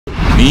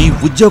మీ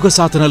ఉద్యోగ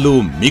సాధనలో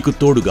మీకు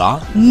తోడుగా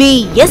మీ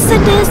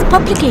ఎస్&ఎస్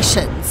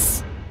పబ్లికేషన్స్.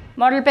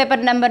 మోడల్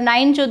పేపర్ నెంబర్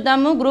 9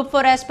 చూద్దాము. గ్రూప్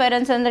 4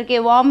 ఆస్పైరెంట్స్ అందరికీ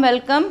warm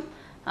welcome.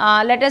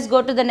 Let us go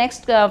to the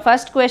next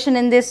first question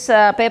in this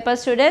paper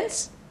students.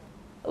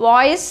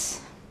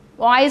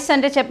 Voice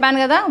అంటే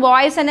చెప్పాను కదా,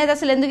 వాయిస్ అనేది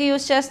అసలు ఎందుకు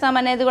యూజ్ చేస్తాం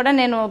అనేది కూడా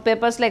నేను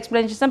పేపర్స్లో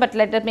ఎక్స్ప్లెయిన్ చేస్తాను. But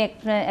let me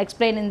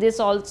explain in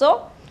this also.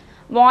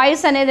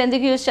 Voice అనేది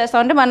ఎందుకు యూజ్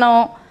చేస్తామంటే, మనం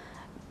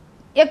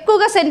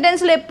ఎక్కువగా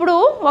సెంటెన్స్లో ఎప్పుడు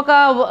ఒక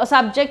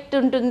సబ్జెక్ట్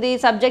ఉంటుంది,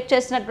 సబ్జెక్ట్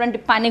చేసినటువంటి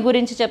పని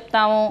గురించి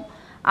చెప్తాము,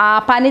 ఆ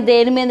పని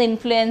దేని మీద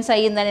ఇన్ఫ్లుయెన్స్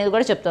అయ్యింది అనేది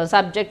కూడా చెప్తాం.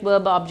 సబ్జెక్ట్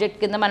వర్బ్ ఆబ్జెక్ట్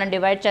కింద మనం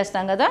డివైడ్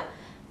చేస్తాం కదా.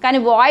 కానీ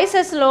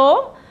వాయిసెస్లో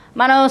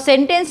మనం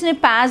సెంటెన్స్ని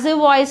ప్యాసివ్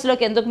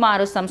వాయిస్లోకి ఎందుకు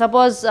మారుస్తాం?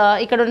 సపోజ్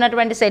ఇక్కడ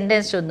ఉన్నటువంటి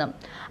సెంటెన్స్ చూద్దాం.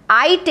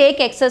 I take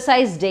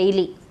exercise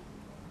daily.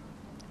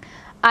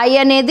 I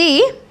అనేది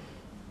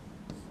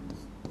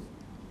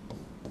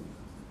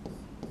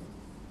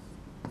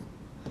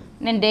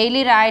నేను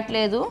డైలీ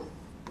రాయట్లేదు,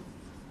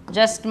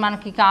 జస్ట్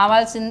మనకి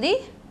కావాల్సింది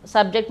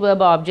సబ్జెక్ట్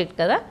వర్బ్ ఆబ్జెక్ట్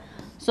కదా.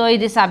 సో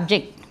ఇది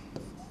సబ్జెక్ట్,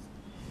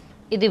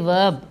 ఇది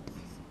వర్బ్.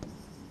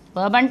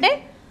 వర్బ్ అంటే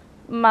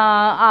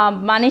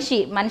మనిషి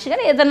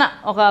కానీ ఏదైనా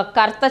ఒక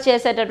కర్త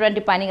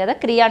చేసేటటువంటి పని కదా,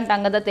 క్రియ అంటాం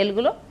కదా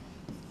తెలుగులో.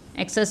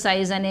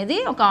 ఎక్సర్సైజ్ అనేది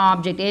ఒక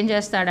ఆబ్జెక్ట్, ఏం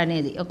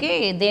చేస్తాడనేది, ఓకే,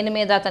 దేని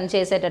మీద అతను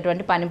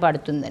చేసేటటువంటి పని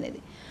పడుతుంది అనేది.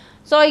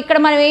 సో ఇక్కడ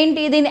మనం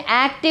ఏంటి, దీన్ని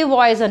యాక్టివ్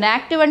వాయిస్ అని.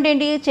 యాక్టివ్ అంటే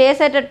ఏంటి,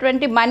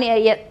 చేసేటటువంటి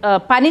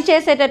పని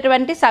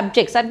చేసేటటువంటి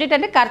సబ్జెక్ట్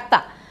అంటే కర్త.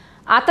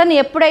 అతను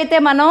ఎప్పుడైతే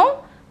మనం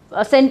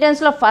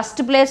సెంటెన్స్లో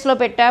ఫస్ట్ ప్లేస్లో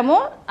పెట్టామో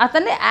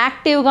అతన్ని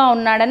యాక్టివ్గా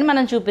ఉన్నాడని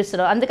మనం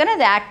చూపిస్తున్నాం, అందుకని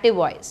అది యాక్టివ్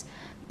వాయిస్.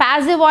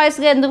 ప్యాసివ్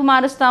వాయిస్గా ఎందుకు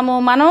మారుస్తాము?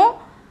 మనం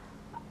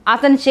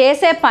అతను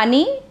చేసే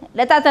పని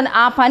లేదా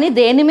ఆ పని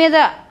దేని మీద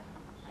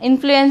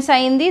ఇన్ఫ్లుయెన్స్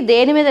అయింది,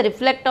 దేని మీద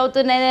రిఫ్లెక్ట్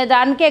అవుతుంది అనే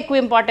దానికే ఎక్కువ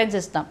ఇంపార్టెన్స్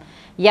ఇస్తాం.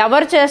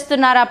 ఎవరు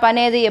చేస్తున్నారు ఆ పని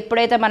అనేది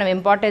ఎప్పుడైతే మనం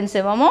ఇంపార్టెన్స్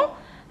ఇవ్వమో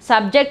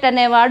సబ్జెక్ట్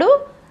అనేవాడు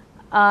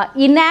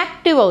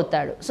ఇన్యాక్టివ్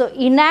అవుతాడు. సో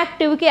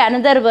ఇన్యాక్టివ్కి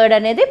అనదర్ వర్డ్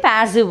అనేది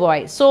ప్యాసివ్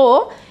వాయిస్. సో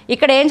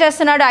ఇక్కడ ఏం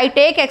చేస్తున్నాడు, ఐ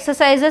టేక్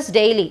ఎక్సర్సైజెస్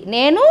డైలీ,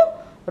 నేను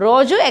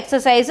రోజు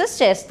ఎక్సర్సైజెస్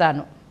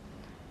చేస్తాను.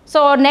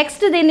 సో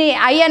నెక్స్ట్ దీన్ని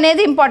ఐ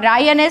అనేది ఇంపార్టెంట్,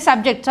 ఐ అనేది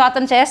సబ్జెక్ట్. సో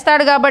అతను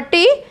చేస్తాడు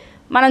కాబట్టి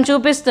మనం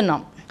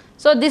చూపిస్తున్నాం.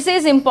 సో దిస్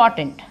ఈజ్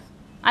ఇంపార్టెంట్,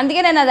 అందుకే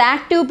నేను అది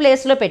యాక్టివ్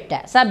ప్లేస్లో పెట్టా,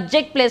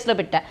 సబ్జెక్ట్ ప్లేస్లో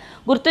పెట్టా.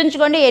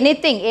 గుర్తుంచుకోండి,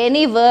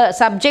 ఎనీ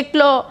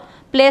సబ్జెక్ట్లో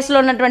ప్లేస్లో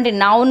ఉన్నటువంటి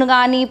నౌన్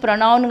కానీ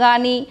ప్రొనౌన్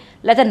కానీ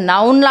లేదా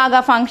నౌన్ లాగా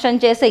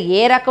ఫంక్షన్ చేసే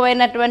ఏ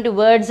రకమైనటువంటి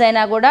వర్డ్స్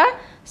అయినా కూడా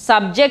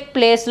సబ్జెక్ట్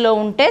ప్లేస్లో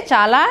ఉంటే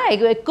చాలా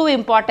ఎక్కువ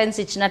ఇంపార్టెన్స్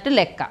ఇచ్చినట్టు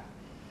లెక్క.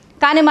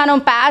 కానీ మనం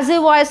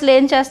ప్యాసివ్ వాయిస్లో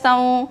ఏం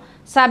చేస్తాము,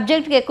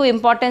 సబ్జెక్ట్కి ఎక్కువ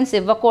ఇంపార్టెన్స్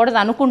ఇవ్వకూడదు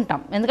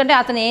అనుకుంటాం. ఎందుకంటే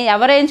అతను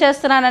ఎవరేం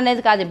చేస్తున్నాను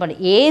అనేది కాదు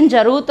ఇంపార్టెంట్, ఏం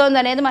జరుగుతుంది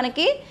అనేది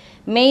మనకి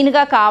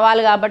మెయిన్గా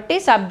కావాలి. కాబట్టి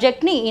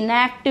సబ్జెక్ట్ని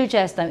ఇన్యాక్టివ్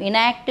చేస్తాం.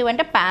 ఇన్యాక్టివ్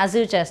అంటే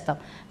ప్యాసివ్ చేస్తాం.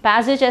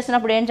 ప్యాసివ్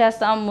చేసినప్పుడు ఏం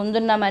చేస్తాం,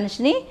 ముందున్న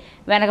మనిషిని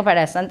వెనక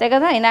పడేస్తాం, అంతే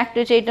కదా.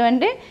 ఇన్యాక్టివ్ చేయటం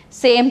అంటే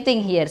సేమ్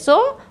థింగ్ హియర్. సో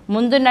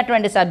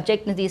ముందున్నటువంటి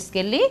సబ్జెక్ట్ని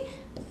తీసుకెళ్ళి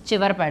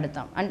చివర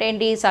పెడతాం. అంటే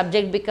ఏంటి,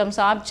 subject becomes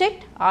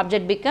object,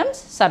 object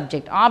becomes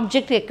subject.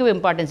 Object ఎక్కువ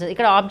ఇంపార్టెన్స్.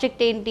 ఇక్కడ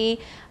ఆబ్జెక్ట్ ఏంటి,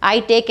 ఐ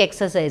టేక్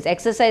ఎక్సర్సైజ్.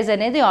 ఎక్సర్సైజ్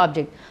అనేది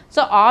ఆబ్జెక్ట్.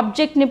 సో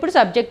ఆబ్జెక్ట్ని ఇప్పుడు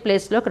సబ్జెక్ట్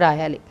ప్లేస్లోకి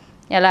రాయాలి.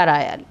 ఎలా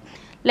రాయాలి,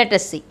 let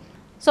us see.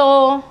 So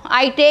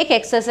I take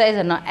exercise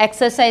అన్నా,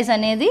 ఎక్సర్సైజ్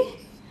అనేది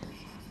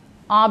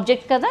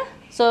ఆబ్జెక్ట్ కదా.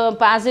 సో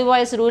పాసివ్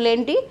వాయిస్ రూల్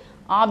ఏంటి,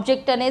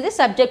 ఆబ్జెక్ట్ అనేది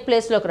సబ్జెక్ట్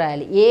ప్లేస్లోకి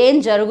రాయాలి, ఏం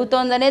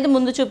జరుగుతోంది అనేది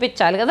ముందు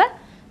చూపించాలి కదా.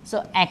 So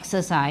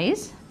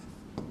exercise.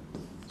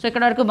 సో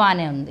ఇక్కడ వరకు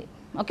బాగానే ఉంది,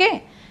 ఓకే.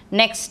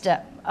 నెక్స్ట్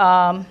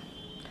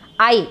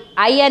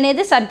ఐ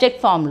అనేది సబ్జెక్ట్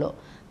ఫామ్లో,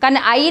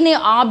 కానీ ఐని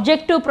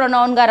ఆబ్జెక్టివ్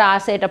ప్రొనౌన్గా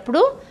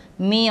రాసేటప్పుడు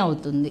మీ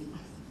అవుతుంది.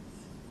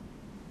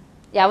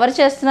 ఎవరు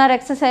చేస్తున్నారు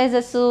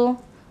ఎక్సర్సైజెస్,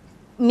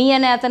 మీ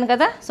అనే అతను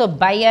కదా. సో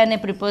బై అనే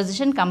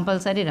ప్రిపోజిషన్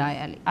కంపల్సరీ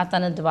రాయాలి,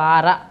 అతని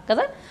ద్వారా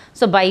కదా.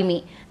 సో బై మీ.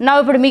 నా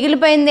ఇప్పుడు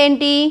మిగిలిపోయింది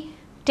ఏంటి,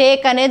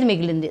 టేక్ అనేది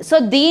మిగిలింది. సో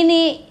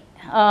దీని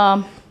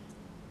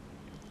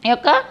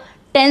యొక్క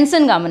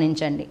టెన్స్ని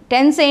గమనించండి.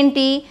 టెన్స్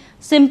ఏంటి,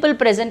 సింపుల్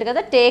ప్రెజెంట్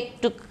కదా, టేక్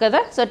టుక్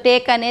కదా. సో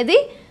టేక్ అనేది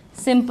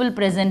సింపుల్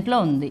ప్రెజెంట్లో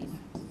ఉంది.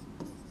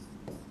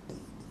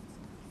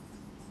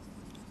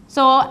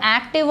 సో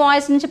యాక్టివ్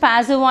వాయిస్ నుంచి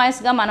ప్యాసివ్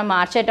వాయిస్గా మనం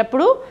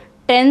మార్చేటప్పుడు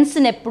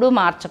టెన్స్ని ఎప్పుడూ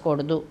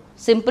మార్చకూడదు.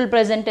 సింపుల్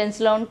ప్రెజెంట్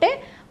టెన్స్లో ఉంటే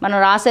మనం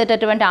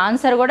రాసేటటువంటి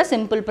ఆన్సర్ కూడా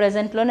సింపుల్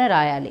ప్రెజెంట్లోనే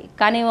రాయాలి.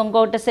 కానీ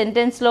ఇంకొకటి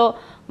సెంటెన్స్లో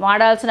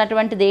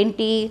వాడాల్సినటువంటిది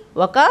ఏంటి,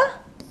 ఒక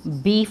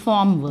be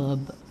form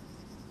verb.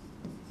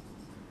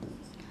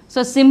 So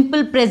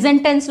simple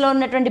present టెన్స్లో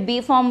ఉన్నటువంటి బీ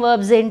ఫామ్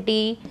వర్బ్స్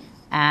ఏంటి,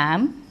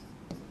 yam,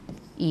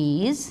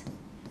 is,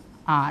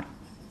 are.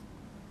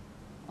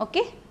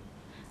 Okay,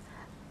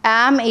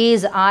 yam,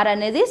 is, are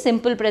అనేది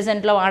simple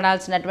ప్రెజెంట్లో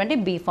వాడాల్సినటువంటి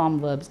be form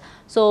verbs.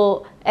 So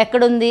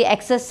ఎక్కడుంది,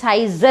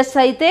 ఎక్సర్సైజెస్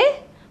అయితే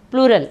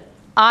ప్లూరల్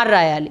ఆర్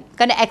రాయాలి,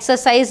 కానీ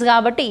ఎక్సర్సైజ్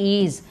కాబట్టి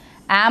ఈజ్.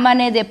 యామ్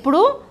అనేది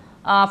ఎప్పుడు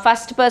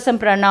ఫస్ట్ పర్సన్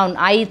ప్రొనౌన్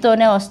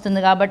ఐతోనే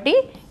వస్తుంది కాబట్టి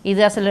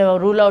ఇది అసలు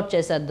రూల్ అవుట్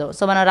చేసేద్దాం.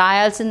 సో మనం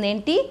రాయాల్సింది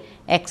ఏంటి,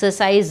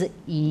 ఎక్సర్సైజ్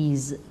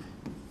ఈజ్.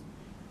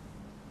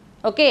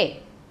 ఓకే,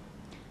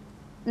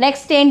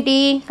 నెక్స్ట్ ఏంటి,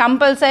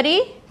 కంపల్సరీ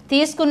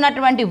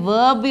తీసుకున్నటువంటి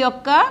వర్బ్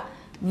యొక్క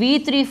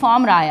V3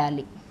 ఫామ్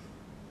రాయాలి.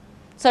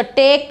 సో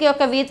టేక్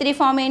యొక్క V3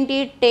 ఫామ్ ఏంటి?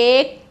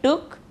 Take,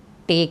 took,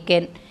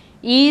 taken,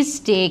 is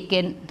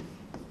taken.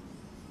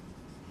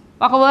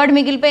 ఒక వర్డ్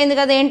మిగిలిపోయింది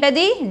కదా,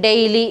 ఏంటది?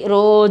 డైలీ,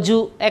 రోజు.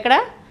 ఎక్కడ?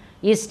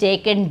 Is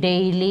taken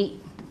daily.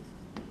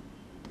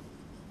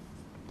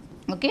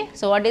 Okay,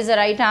 so what is the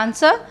right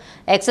answer?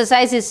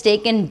 Exercise is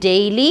taken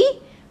daily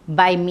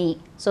by me.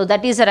 So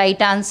that is the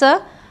right answer.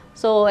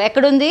 So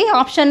ఎక్కడుంది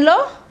ఆప్షన్లో?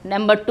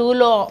 Number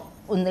 2లో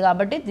ఉంది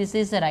కాబట్టి this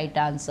is the right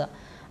answer.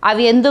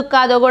 అవి ఎందుకు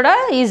కాదో కూడా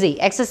ఈజీ.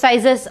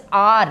 ఎక్సర్సైజెస్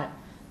ఆర్,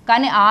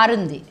 కానీ ఆర్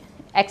ఉంది.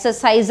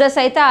 ఎక్సర్సైజెస్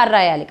అయితే ఆర్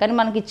రాయాలి, కానీ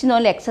మనకి ఇచ్చిన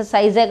ఓన్లీ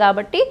ఎక్సర్సైజే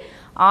కాబట్టి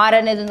ఆర్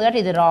అనేది ఉంది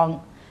కాబట్టి ఇది wrong.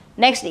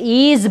 Next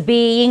is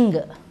being.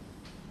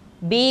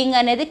 Being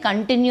అనేది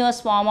కంటిన్యూస్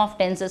ఫామ్ ఆఫ్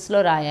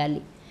టెన్సెస్లో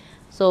రాయాలి.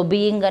 సో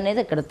బీయింగ్ అనేది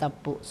ఇక్కడ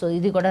తప్పు. సో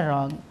ఇది కూడా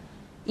wrong.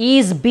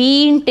 Is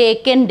been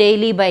taken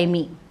daily by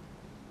me.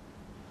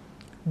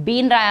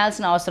 Been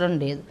రాయాల్సిన అవసరం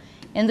లేదు,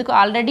 ఎందుకు?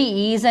 ఆల్రెడీ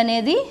ఈజ్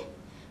అనేది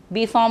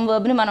బీ ఫామ్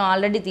వర్బ్ని మనం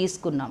ఆల్రెడీ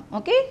తీసుకున్నాం.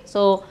 ఓకే,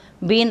 సో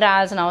బీన్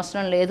రాయాల్సిన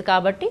అవసరం లేదు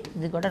కాబట్టి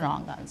ఇది కూడా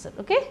wrong answer.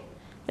 Okay,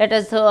 let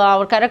us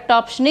hour correct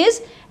option is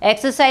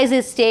exercise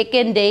is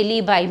taken daily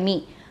by మీ.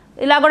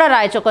 ఇలా కూడా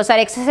రాయొచ్చు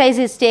ఒక్కోసారి. Exercise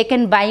is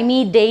taken by me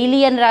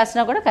daily అని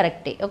రాసినా కూడా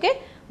కరెక్టే. ఓకే,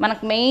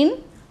 మనకు మెయిన్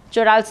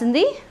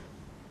చూడాల్సింది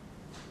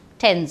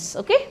tense.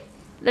 Okay,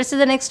 let's see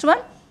the next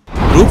one.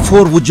 Group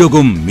 4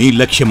 ఉద్యోగం మీ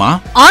లక్ష్యమా?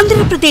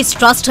 ఆంధ్రప్రదేశ్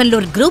రాష్ట్రంలో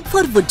గ్రూప్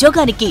 4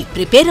 ఉద్యోగానికి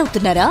ప్రిపేర్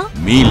అవుతున్నారా?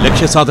 మీ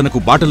లక్ష్య సాధనకు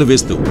బాటలు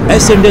వేస్తూ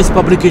S&S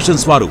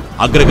పబ్లికేషన్స్ వారు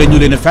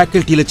అగ్రగణ్యులైన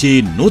ఫ్యాకల్టీలచే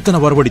నూతన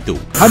వరవడితో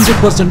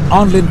 100%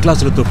 ఆన్లైన్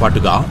క్లాసులతో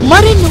పాటుగా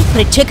మరెన్నో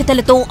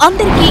ప్రత్యేకతలతో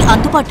అందరికీ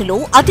అందుబాటులో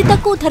అతి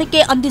తక్కువ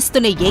ధరకే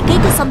అందిస్తున్న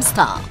ఏకైక సంస్థ.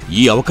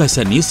 ఈ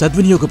అవకాశాన్ని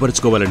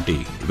సద్వినియోగపరచుకోవాలంటే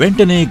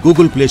వెంటనే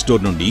గూగుల్ ప్లే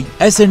స్టోర్ నుండి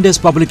S&S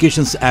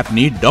పబ్లికేషన్స్ యాప్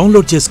ని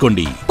డౌన్లోడ్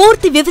చేసుకోండి.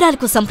 పూర్తి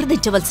వివరాలకు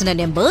సంప్రదించవలసిన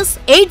numbers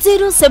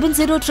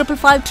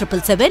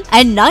 8070555577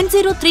 and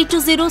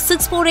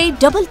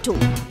 9032064822.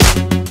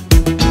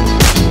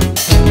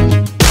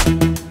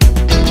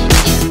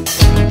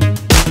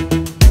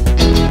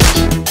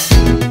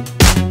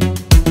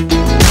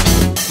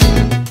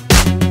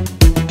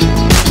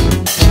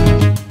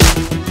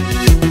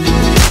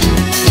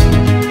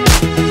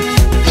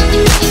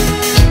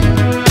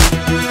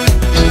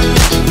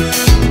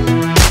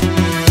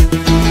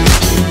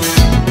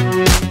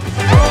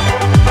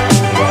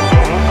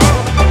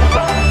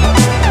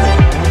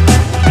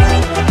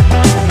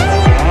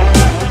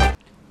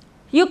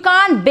 You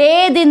can't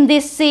bathe in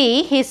this sea,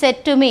 he said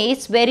to me,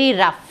 it's very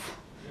rough.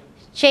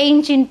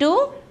 Change into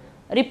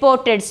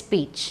reported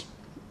speech.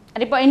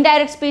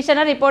 Indirect speech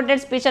అన్న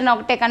రిపోర్టెడ్ స్పీచ్ అన్న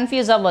ఒకటే,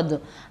 కన్ఫ్యూజ్ అవ్వద్దు.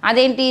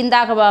 అదేంటి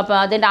ఇందాక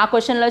అదేంటి ఆ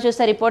క్వశ్చన్లో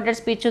చూస్తే రిపోర్టెడ్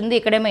స్పీచ్ ఉంది,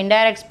 ఇక్కడేమో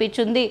ఇండైరెక్ట్ స్పీచ్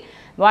ఉంది.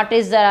 What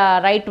is the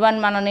right one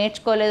మనం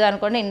నేర్చుకోలేదు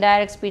అనుకోండి.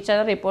 ఇండైరెక్ట్ స్పీచ్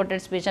అన్న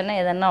రిపోర్టెడ్ స్పీచ్ అన్న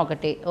ఏదన్నా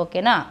ఒకటి.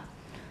 ఓకేనా?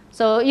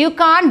 So you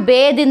can't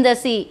బేద్ in the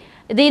see.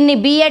 దీన్ని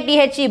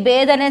BATHE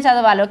బేద్ అనే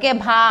చదవాలి. ఓకే,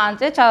 భా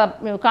అంటే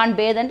యూ కాంట్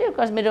బేద్ అంటే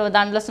మీరు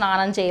దాంట్లో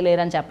స్నానం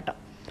చేయలేరు అని చెప్పటం.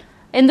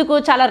 ఎందుకు?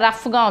 చాలా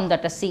రఫ్గా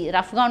ఉందట సీ.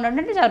 రఫ్గా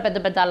ఉండటంటే చాలా పెద్ద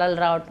పెద్ద అలలు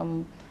రావటం,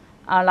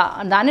 అలా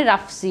దాన్ని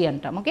రఫ్ సీ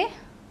అంటాం. Okay,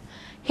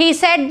 he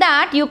said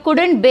that you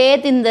couldn't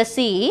Beth in the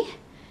see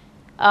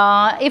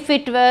if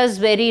it was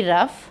very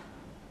rough.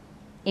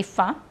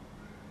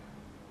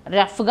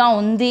 రఫ్గా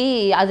ఉంది,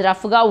 అది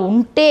రఫ్గా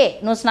ఉంటే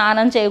నువ్వు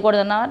స్నానం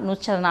చేయకూడదన్నా. నువ్వు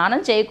స్నానం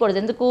చేయకూడదు,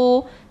 ఎందుకు?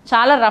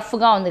 చాలా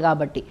రఫ్గా ఉంది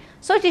కాబట్టి.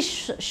 So it is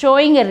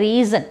showing a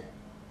reason.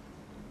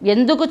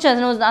 ఎందుకు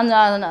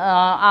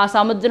ఆ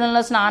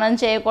సముద్రంలో స్నానం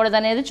చేయకూడదు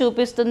అనేది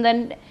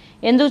చూపిస్తుందంటే,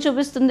 ఎందుకు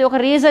చూపిస్తుంది? ఒక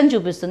రీజన్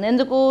చూపిస్తుంది.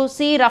 ఎందుకు?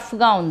 సీ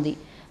రఫ్గా ఉంది,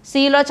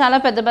 సీలో చాలా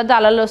పెద్ద పెద్ద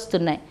అలలు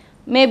వస్తున్నాయి.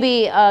 మేబీ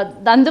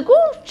అందుకు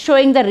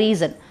showing the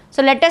reason. So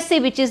let us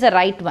see which is the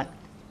right one.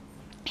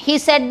 He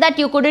said that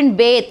you couldn't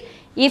bathe.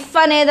 If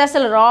అనేది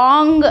అసలు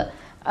రాంగ్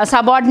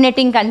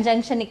సబార్డినేటింగ్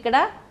కంజంక్షన్ ఇక్కడ.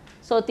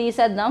 సో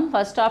తీసేద్దాం,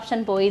 ఫస్ట్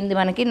ఆప్షన్ పోయింది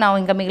మనకి. నా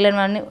ఇంకా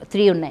మిగిలినవన్నీ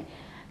 3 ఉన్నాయి.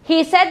 He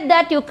said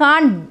that you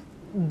can't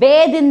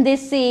బేద్ in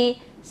this see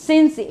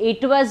since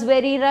it was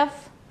very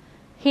rough.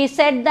 He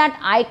said that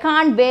I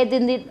can't బేద్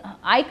in the,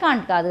 I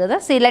can't కాదు కదా.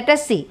 See let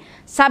us see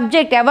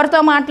subject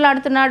ఎవరితో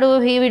మాట్లాడుతున్నాడు?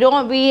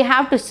 We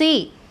have to see.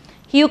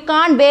 You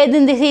can't బేద్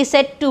in this, he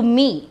said to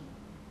me.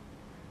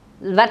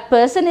 That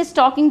person is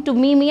talking to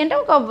me అంటే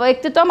ఒక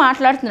వ్యక్తితో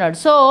మాట్లాడుతున్నాడు.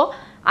 So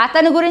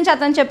అతని గురించి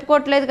అతను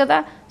చెప్పుకోవట్లేదు కదా.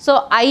 సో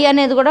ఐ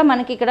అనేది కూడా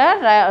మనకి ఇక్కడ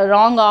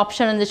రాంగ్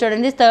ఆప్షన్ ఉంది.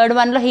 చూడండి, థర్డ్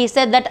వన్లో హీ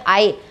సెడ్ దట్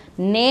ఐ,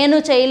 నేను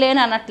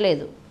చేయలేను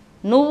అనట్లేదు.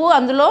 నువ్వు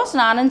అందులో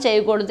స్నానం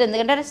చేయకూడదు,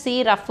 ఎందుకంటే సీ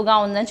రఫ్గా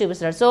ఉందని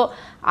చూపిస్తున్నాడు. సో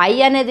ఐ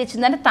అనేది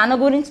ఇచ్చిందంటే తన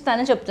గురించి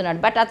తను చెప్తున్నాడు,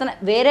 బట్ అతను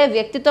వేరే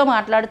వ్యక్తితో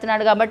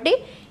మాట్లాడుతున్నాడు కాబట్టి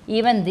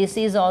even this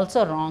is also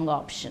wrong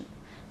option.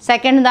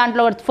 Second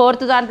దాంట్లో,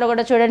 ఫోర్త్ దాంట్లో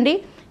కూడా చూడండి,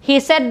 he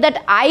said that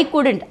I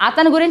couldn't,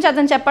 అతని గురించి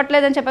అతను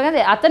చెప్పట్లేదని చెప్పాను కదా,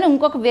 అతను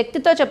ఇంకొక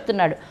వ్యక్తితో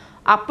చెప్తున్నాడు.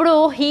 అప్పుడు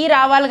హీ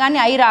రావాలి కానీ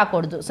ఐ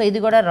రాకూడదు. సో ఇది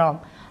కూడా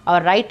wrong.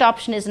 Hour right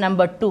option is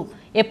number 2.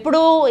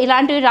 ఎప్పుడు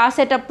ఇలాంటివి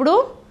రాసేటప్పుడు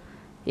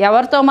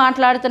ఎవరితో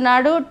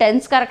మాట్లాడుతున్నాడు,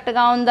 టెన్స్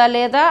కరెక్ట్గా ఉందా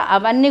లేదా,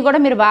 అవన్నీ కూడా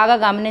మీరు బాగా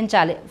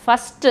గమనించాలి.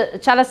 ఫస్ట్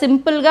చాలా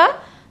సింపుల్గా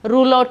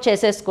రూల్ అవుట్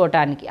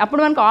చేసేసుకోవటానికి,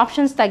 అప్పుడు మనకు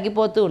ఆప్షన్స్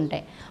తగ్గిపోతూ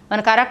ఉంటాయి. మన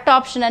కరెక్ట్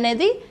ఆప్షన్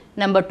అనేది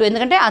నెంబర్ 2,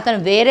 ఎందుకంటే అతను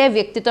వేరే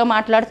వ్యక్తితో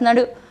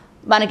మాట్లాడుతున్నాడు.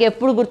 మనకి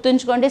ఎప్పుడు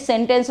గుర్తుంచుకోండి,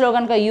 సెంటెన్స్లో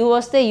కనుక యూ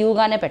వస్తే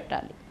యూగానే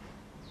పెట్టాలి.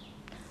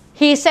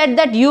 He said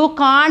that you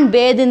can't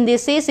bathe in the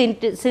sea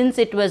since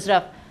it was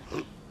rough.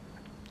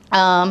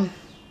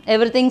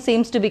 Everything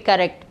seems to be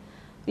correct.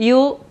 You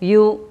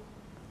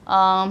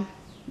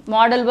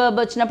model verb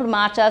వచ్చినప్పుడు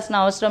మార్చాల్సిన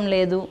అవసరం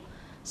లేదు.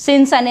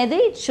 సిన్స్ అనేది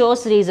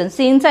షోస్ రీజన్.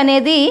 సిన్స్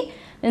అనేది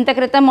ఇంత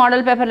క్రితం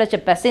మోడల్ పేపర్లో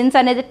చెప్పా. సిన్స్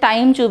అనేది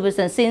టైం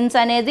చూపిస్తుంది. సిన్స్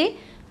అనేది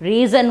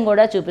రీజన్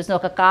కూడా చూపిస్తుంది,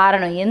 ఒక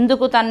కారణం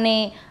ఎందుకు తన్ని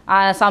ఆ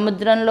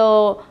సముద్రంలో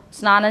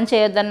స్నానం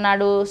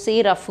చేయొద్దన్నాడు, సీ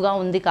రఫ్గా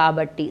ఉంది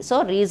కాబట్టి. సో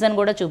రీజన్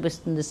కూడా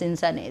చూపిస్తుంది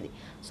సిన్స్ అనేది.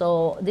 So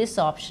this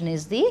option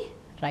is the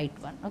right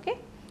one. Okay,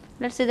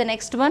 let's see the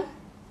next one.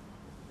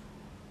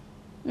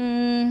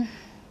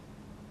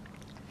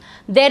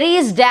 There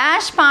is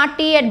dash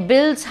party at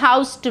Bill's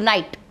house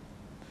tonight.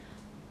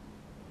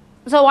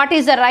 So what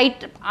is the right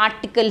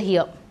article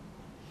here?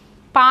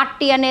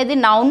 Party అనేది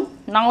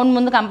noun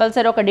ముందు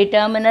compulsory ఒక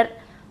determiner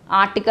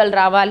article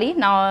రావాలి.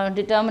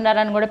 Determiner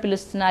అని కూడా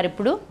పిలుస్తున్నారు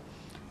ఇప్పుడు.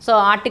 So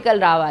article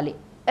రావాలి.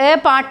 ఏ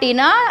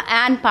పార్టీనా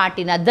an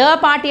పార్టీనా. The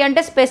party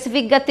అంటే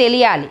స్పెసిఫిక్గా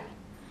తెలియాలి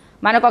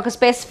మనకు, ఒక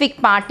స్పెసిఫిక్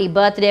పార్టీ,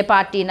 బర్త్డే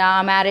పార్టీనా,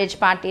 మ్యారేజ్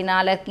పార్టీనా,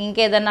 లేక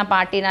ఇంకేదన్నా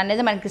పార్టీనా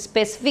అనేది మనకి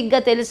స్పెసిఫిక్గా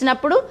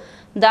తెలిసినప్పుడు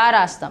దా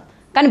రాస్తాం.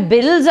 కానీ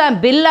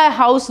బిల్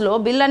హౌస్లో,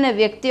 బిల్ అనే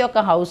వ్యక్తి యొక్క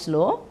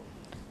హౌస్లో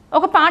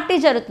ఒక పార్టీ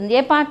జరుగుతుంది.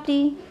 ఏ పార్టీ?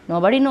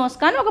 నోబడీ నోస్,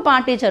 కానీ ఒక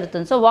పార్టీ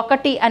జరుగుతుంది. సో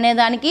ఒకటి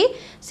అనేదానికి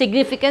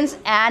సిగ్నిఫికెన్స్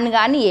యాన్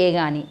కానీ ఏ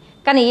కానీ.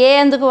 కానీ ఏ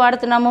ఎందుకు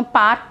వాడుతున్నాము?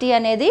 పార్టీ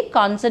అనేది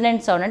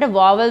కాన్సనెంట్ సౌండ్, అంటే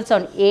వావెల్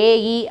సౌండ్,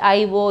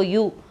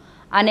 AEIOU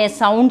అనే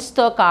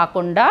సౌండ్స్తో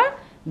కాకుండా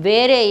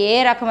వేరే ఏ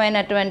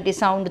రకమైనటువంటి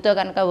సౌండ్తో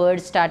కనుక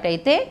వర్డ్ స్టార్ట్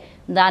అయితే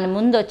దాని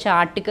ముందు వచ్చే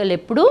ఆర్టికల్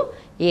ఎప్పుడు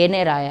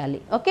ఏనే రాయాలి.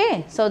 Okay,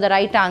 so the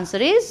right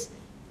answer is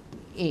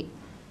a.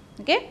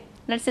 Okay,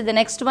 let's see the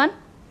next one.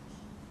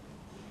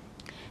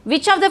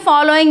 Which of the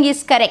following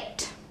is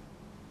correct?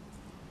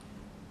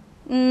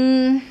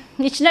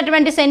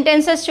 ఇచ్చినటువంటి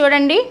సెంటెన్సెస్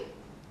చూడండి.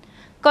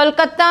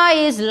 Kolkata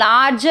is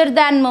larger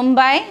than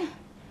Mumbai.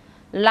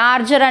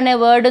 Larger అనే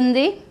వర్డ్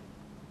ఉంది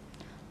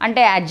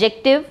అంటే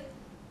అడ్జెక్టివ్.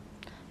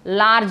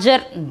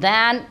 లార్జర్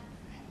దాన్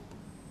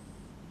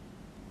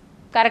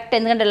కరెక్ట్,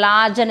 ఎందుకంటే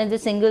లార్జ్ అనేది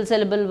single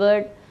syllable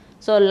word.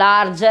 So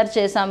larger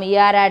చేసాం,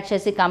 ER add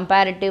చేసి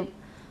comparative.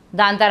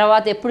 దాని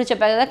తర్వాత ఎప్పుడు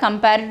చెప్పాను కదా,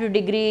 కంపారిటివ్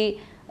డిగ్రీ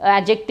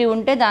అడ్జెక్టివ్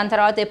ఉంటే దాని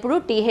తర్వాత ఎప్పుడు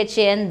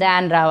THAN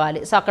దాన్ రావాలి.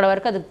 సో అక్కడ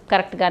వరకు అది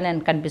కరెక్ట్గానే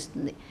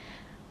కనిపిస్తుంది.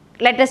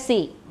 Let us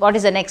see what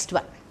is the next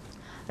one.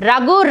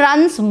 Raghu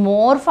runs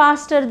more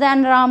faster than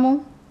Ramu.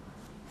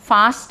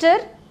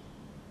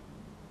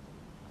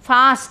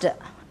 Fast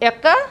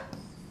యొక్క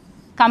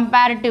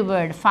కంపారిటివ్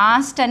వర్డ్.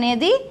 ఫాస్ట్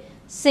అనేది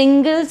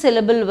single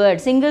syllable word.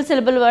 Single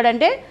syllable word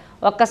అంటే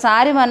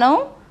ఒక్కసారి మనం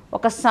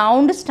ఒక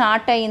సౌండ్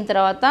స్టార్ట్ అయిన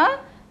తర్వాత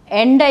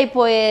ఎండ్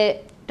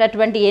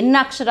అయిపోయేటటువంటి ఎన్ని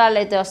అక్షరాలు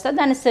అయితే వస్తాయో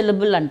దాన్ని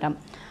సిలబుల్ అంటాం.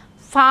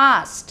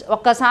 ఫాస్ట్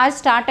ఒక్కసారి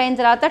స్టార్ట్ అయిన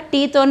తర్వాత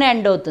టీతోనే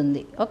ఎండ్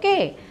అవుతుంది. ఓకే,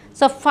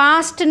 సో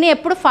ఫాస్ట్ని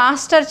ఎప్పుడు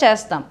ఫాస్టర్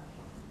చేస్తాం,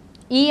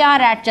 ER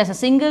యాడ్ చేస్తాం.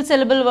 సింగిల్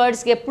సిలబుల్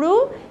వర్డ్స్కి ఎప్పుడు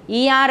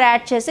ER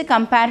యాడ్ చేసి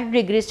కంపారిటివ్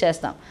డిగ్రీస్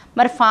చేస్తాం.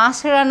 మరి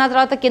ఫాస్టర్ అన్న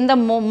తర్వాత కింద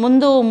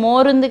ముందు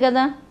మోర్ ఉంది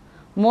కదా,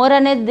 మోర్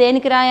అనేది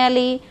దేనికి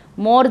రాయాలి?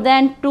 మోర్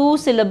దాన్ 2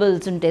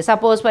 syllables ఉంటాయి.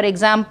 Suppose for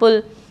example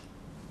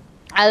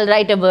I'll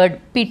write a word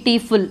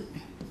pitiful.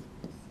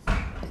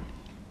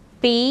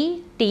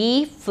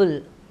 Pitiful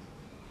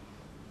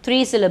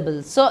 3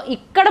 syllables. So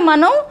ఇక్కడ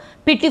మనం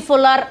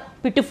pitiful or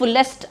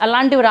pitifulest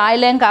అలాంటివి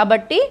రాయలేం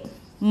కాబట్టి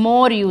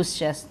మోర్ యూస్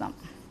చేస్తాం,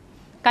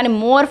 కానీ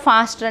మోర్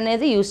ఫాస్టర్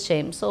అనేది యూస్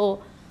చేయం. సో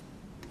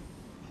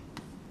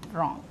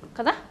రాంగ్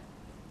కదా.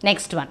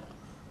 Next one.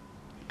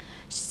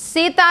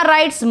 Sita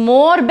rights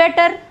more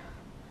better.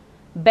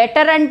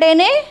 Better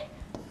అంటేనే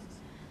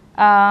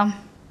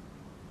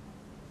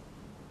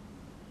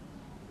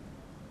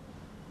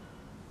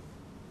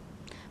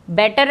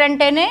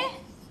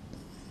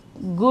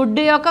గుడ్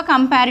యొక్క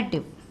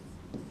comparative.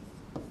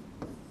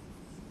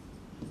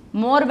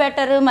 More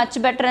better, much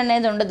better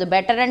అనేది ఉండదు.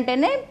 బెటర్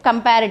అంటేనే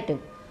comparative.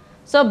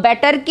 So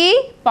బెటర్కి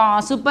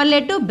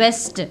superlative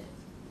best.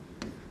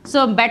 So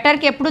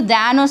బెటర్కి ఎప్పుడు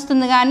దాన్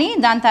వస్తుంది కానీ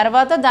దాని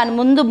తర్వాత దాని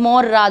ముందు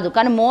మోర్ రాదు,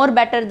 కానీ మోర్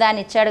బెటర్ దాన్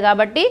ఇచ్చాడు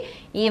కాబట్టి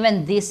even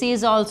this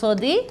is also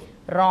the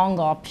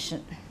wrong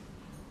option.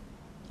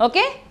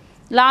 Okay,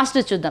 last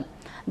చూద్దాం.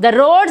 The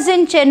roads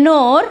in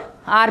Chennur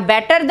are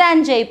better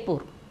than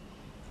Jaipur.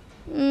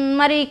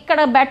 మరి ఇక్కడ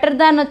బెటర్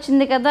దాన్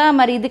వచ్చింది కదా,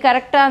 మరి ఇది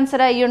కరెక్ట్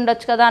ఆన్సర్ అయ్యి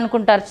ఉండొచ్చు కదా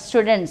అనుకుంటారు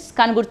స్టూడెంట్స్.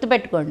 కానీ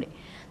గుర్తుపెట్టుకోండి,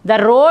 ద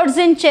రోడ్స్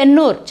ఇన్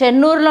చెన్నూర్,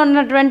 చెన్నూరులో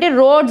ఉన్నటువంటి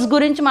రోడ్స్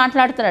గురించి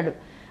మాట్లాడుతున్నాడు.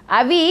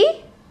 అవి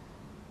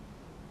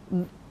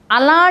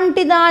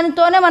అలాంటి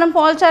దానితోనే మనం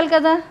పోల్చాలి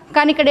కదా.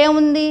 కానీ ఇక్కడ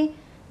ఏముంది?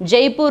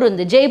 జైపూర్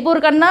ఉంది. జైపూర్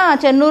కన్నా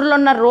చెన్నూరులో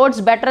ఉన్న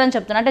రోడ్స్ బెటర్ అని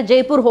చెప్తున్నా. అంటే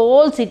జైపూర్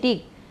హోల్ సిటీ,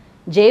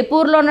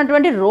 జైపూర్లో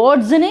ఉన్నటువంటి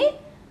రోడ్స్ని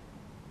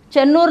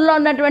చెన్నూరులో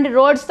ఉన్నటువంటి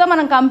రోడ్స్తో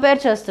మనం కంపేర్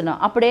చేస్తున్నాం.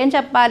 అప్పుడు ఏం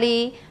చెప్పాలి?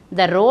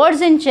 The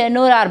roads in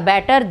Chennur are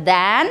better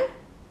than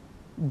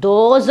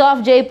those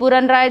of Jaipur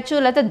అని రాయొచ్చు,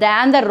 లేకపోతే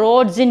than the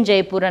roads in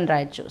Jaipur అని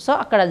రాయొచ్చు. సో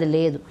అక్కడ అది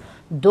లేదు.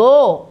 దో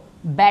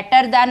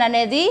బెటర్ దాన్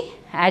అనేది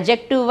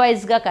అడ్జెక్టివ్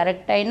వైజ్గా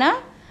కరెక్ట్ అయినా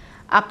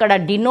అక్కడ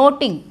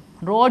డినోటింగ్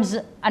రోడ్స్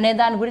అనే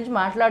దాని గురించి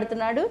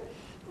మాట్లాడుతున్నాడు.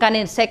 కానీ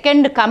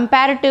సెకండ్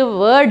కంపారిటివ్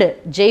వర్డ్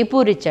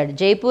జైపూర్ ఇచ్చాడు.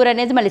 జైపూర్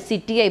అనేది మళ్ళీ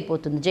సిటీ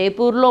అయిపోతుంది.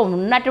 జైపూర్లో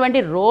ఉన్నటువంటి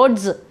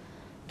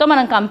రోడ్స్తో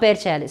మనం కంపేర్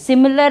చేయాలి.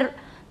 సిమిలర్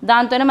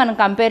దాంతోనే మనం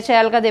కంపేర్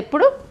చేయాలి కదా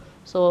ఎప్పుడు.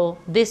 So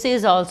this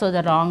is also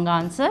the wrong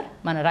answer.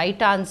 మన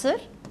right answer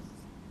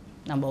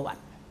number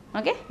 1.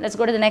 Okay, let's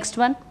go to the next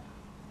one.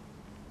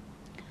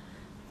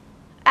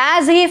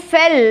 As he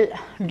fell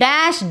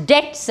dash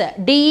debts,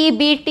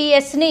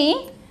 డిఈబిటిఎస్ని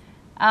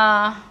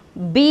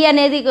B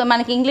అనేది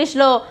మనకి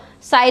ఇంగ్లీష్లో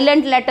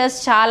సైలెంట్ లెటర్స్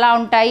చాలా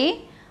ఉంటాయి.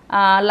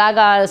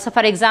 అలాగా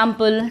ఫర్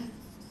ఎగ్జాంపుల్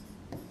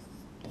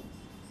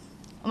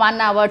 1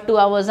 hour 2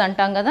 hours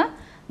అంటాం కదా,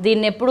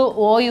 దీన్ని ఎప్పుడు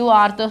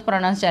ఓయుఆర్తో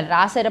ప్రొనౌన్స్ చేయాలి.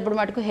 రాసేటప్పుడు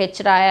మటుకు హెచ్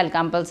రాయాలి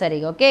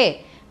కంపల్సరీగా. ఓకే,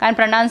 కానీ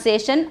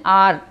ప్రొనౌన్సియేషన్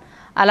ఆర్.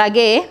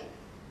 అలాగే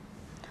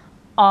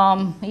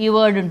ఈ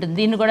వర్డ్ ఉంటుంది.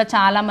 దీన్ని కూడా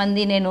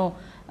చాలామంది నేను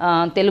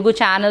తెలుగు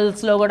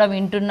ఛానల్స్లో కూడా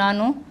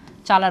వింటున్నాను,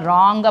 చాలా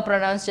రాంగ్గా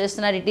ప్రొనౌన్స్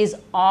చేస్తున్నారు. It is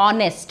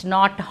honest,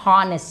 not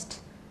honest.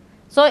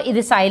 So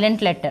ఇది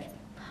సైలెంట్ లెటర్.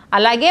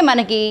 అలాగే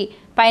మనకి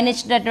పైన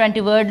ఇచ్చినటువంటి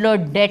వర్డ్లో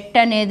డెట్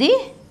అనేది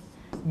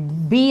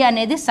బి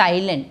అనేది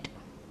silent.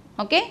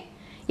 Okay,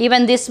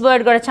 even this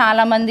word కూడా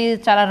చాలామంది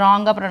చాలా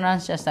రాంగ్గా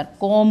ప్రొనౌన్స్ చేస్తారు.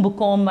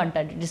 కోంబ్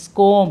అంటారు. It is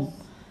come,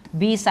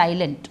 be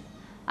silent.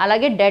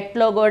 అలాగే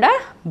డెట్లో కూడా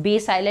బి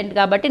సైలెంట్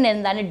కాబట్టి నేను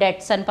దాన్ని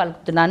డెట్స్ అని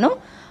పలుకుతున్నాను.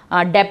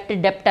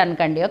 డెప్ట్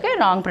అనకండి. Okay,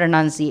 wrong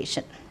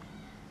pronunciation.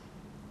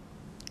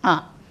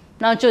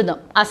 నా చూద్దాం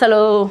అసలు.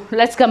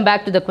 Let's come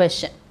back to the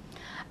question.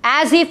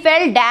 As he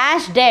fell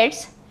dash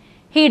debts,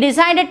 he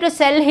decided to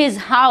sell his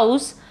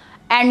house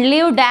and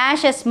live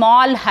dash a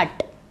small hut.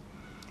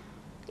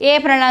 A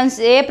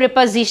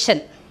preposition.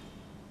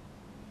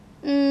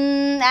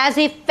 As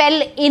he fell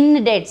in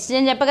debts.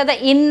 నేను చెప్పా కదా,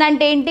 in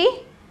అంటే ఏంటి?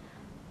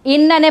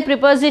 In అనే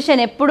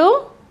preposition ఎప్పుడు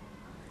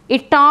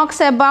it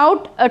talks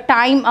about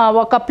time,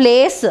 ఒక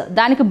place,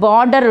 దానికి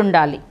border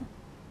ఉండాలి.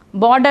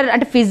 బార్డర్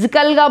అంటే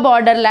ఫిజికల్గా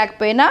బార్డర్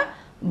లేకపోయినా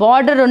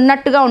బార్డర్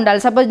ఉన్నట్టుగా ఉండాలి.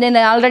 సపోజ్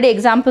నేను ఆల్రెడీ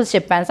ఎగ్జాంపుల్స్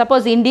చెప్పాను.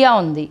 సపోజ్ ఇండియా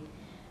ఉంది,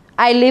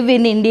 ఐ లివ్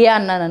ఇన్ ఇండియా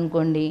అన్నాను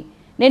అనుకోండి,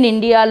 నేను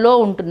ఇండియాలో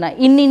ఉంటున్నా.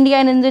 ఇన్ ఇండియా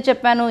అని ఎందుకు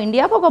చెప్పాను?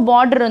 ఇండియాకు ఒక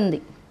బార్డర్ ఉంది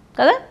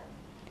కదా.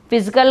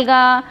 ఫిజికల్గా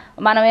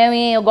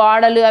మనమేమి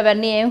గోడలు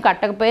అవన్నీ ఏమి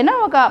కట్టకపోయినా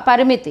ఒక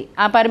పరిమితి,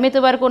 ఆ పరిమితి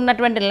వరకు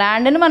ఉన్నటువంటి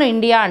ల్యాండ్ని మనం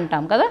ఇండియా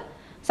అంటాం కదా.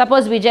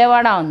 సపోజ్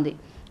విజయవాడ ఉంది,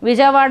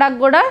 విజయవాడకు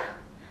కూడా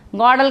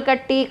గోడలు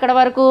కట్టి ఇక్కడ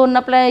వరకు ఉన్న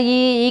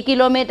ఈ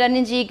కిలోమీటర్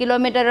నుంచి ఈ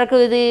కిలోమీటర్ వరకు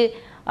ఇది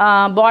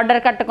బార్డర్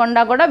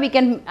కట్టకుండా కూడా వీ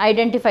కెన్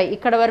ఐడెంటిఫై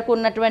ఇక్కడ వరకు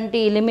ఉన్నటువంటి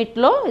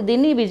లిమిట్లో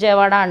దీన్ని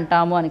విజయవాడ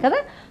అంటాము అని కదా.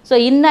 సో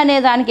ఇన్ అనే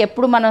దానికి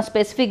ఎప్పుడు మనం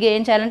స్పెసిఫిక్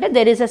ఏం చేయాలంటే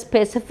there is a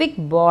specific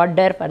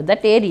border for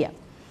that area.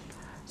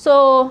 So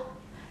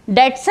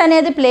debts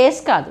అనేది ప్లేస్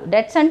కాదు,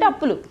 డెట్స్ అంటే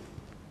అప్పులు.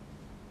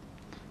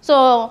 సో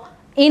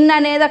ఇన్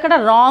అనేది అక్కడ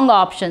రాంగ్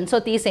ఆప్షన్. సో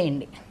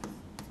తీసేయండి.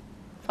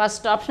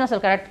 ఫస్ట్ ఆప్షన్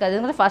అసలు కరెక్ట్ కాదు,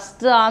 ఎందుకంటే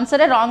ఫస్ట్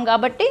ఆన్సరే రాంగ్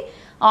కాబట్టి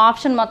ఆ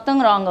ఆప్షన్ మొత్తం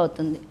రాంగ్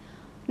అవుతుంది.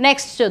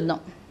 నెక్స్ట్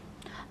చూద్దాం.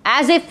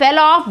 As a full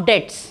of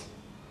debts,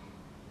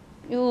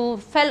 you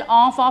full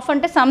of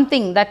అంటే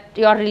something that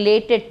you are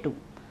related to,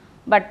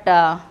 but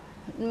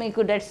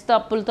మీకు డెట్స్తో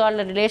అప్పులతో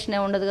వాళ్ళ రిలేషన్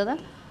ఏమి ఉండదు కదా.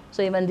 So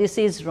even this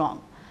is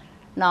wrong.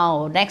 నా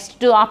next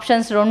 2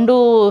 options 2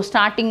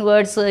 starting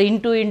words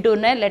into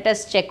ఉన్నాయి. Let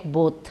us check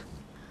both.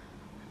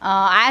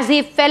 As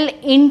he fell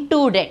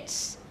into debts,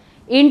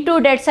 into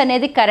debts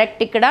అనేది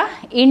కరెక్ట్. ఇక్కడ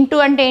ఇంటూ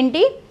అంటే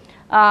ఏంటి?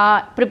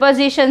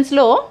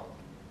 ప్రిపోజిషన్స్లో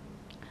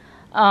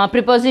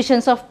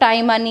ప్రిపోజిషన్స్ ఆఫ్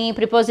టైమ్ అని,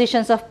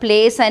 ప్రిపోజిషన్స్ ఆఫ్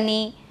ప్లేస్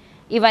అని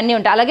ఇవన్నీ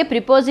ఉంటాయి. అలాగే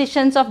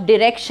ప్రిపోజిషన్స్ ఆఫ్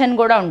డిరెక్షన్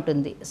కూడా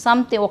ఉంటుంది.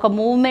 సంథింగ్ ఒక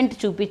మూవ్మెంట్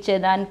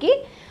చూపించేదానికి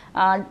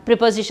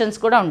ప్రిపోజిషన్స్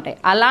కూడా ఉంటాయి.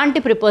 అలాంటి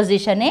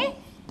ప్రిపోజిషనే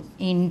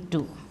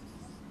ఇంటూ.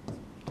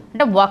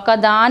 అంటే ఒక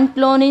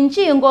దాంట్లో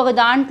నుంచి ఇంకొక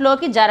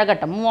దాంట్లోకి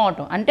జరగటం, మూవ్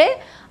అవటం. అంటే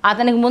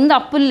అతనికి ముందు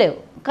అప్పులు లేవు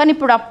కానీ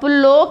ఇప్పుడు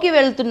అప్పుల్లోకి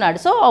వెళ్తున్నాడు.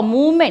 సో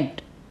మూమెంట్,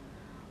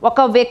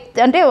 ఒక వ్యక్తి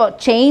అంటే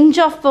change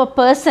of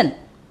person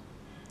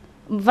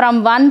from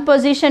one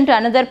position to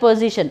another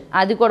position.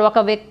 అది కూడా ఒక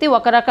వ్యక్తి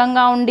ఒక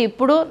రకంగా ఉండి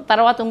ఇప్పుడు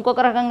తర్వాత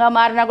ఇంకొక రకంగా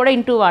మారినా కూడా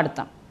ఇంటూ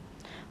వాడతాం.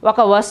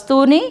 ఒక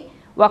వస్తువుని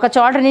ఒక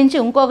చోట నుంచి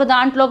ఇంకొక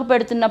దాంట్లోకి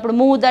పెడుతున్నప్పుడు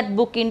move that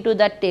book into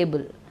that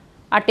table,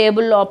 ఆ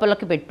టేబుల్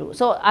లోపలికి పెట్టు.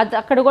 సో అది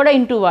అక్కడ కూడా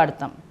ఇంటూ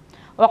వాడతాం.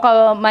 ఒక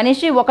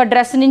మనిషి ఒక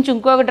డ్రెస్ నుంచి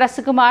ఇంకొక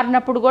డ్రెస్కి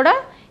మారినప్పుడు కూడా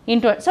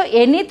into. So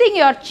anything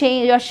you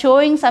are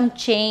showing some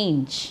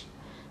change,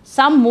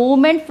 some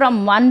moment from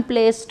one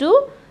place to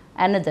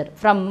another,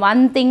 from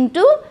one thing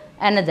to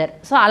another.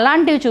 So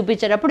అలాంటివి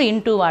చూపించేటప్పుడు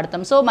ఇంటూ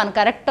వాడతాం. సో మన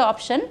కరెక్ట్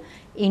ఆప్షన్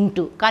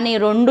ఇంటూ. కానీ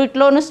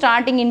రెండిట్లోనూ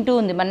స్టార్టింగ్ ఇంటూ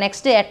ఉంది. మన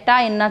నెక్స్ట్ ఎట్టా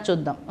ఇన్నా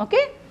చూద్దాం.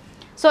 Okay,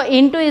 so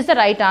into is the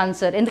right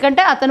answer.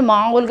 ఎందుకంటే అతను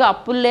మామూలుగా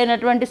అప్పులు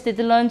లేనటువంటి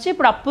స్థితిలోంచి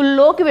ఇప్పుడు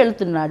అప్పుల్లోకి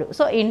వెళ్తున్నాడు.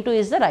 So into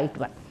is the right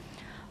one.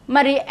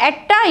 మరి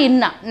ఎట్టా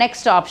ఇన్నా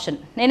నెక్స్ట్ ఆప్షన్.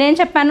 నేనేం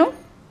చెప్పాను?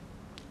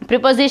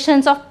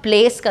 ప్రిపోజిషన్స్ ఆఫ్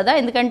ప్లేస్ కదా,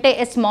 ఎందుకంటే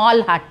ఏ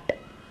స్మాల్ హట్.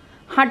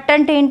 హట్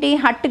అంటే ఏంటి?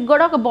 హట్కి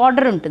కూడా ఒక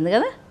బార్డర్ ఉంటుంది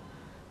కదా.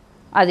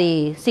 అది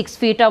 6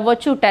 feet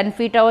అవ్వచ్చు, 10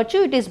 feet అవ్వచ్చు.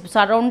 It is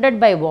surrounded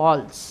by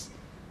walls.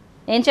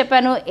 ఏం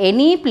చెప్పాను?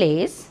 Any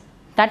place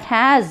that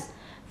has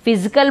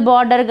physical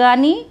border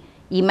కానీ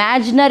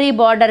ఇమాజినరీ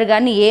బార్డర్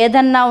కానీ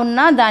ఏదన్నా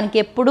ఉన్నా దానికి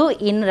ఎప్పుడు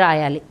ఇన్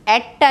రాయాలి.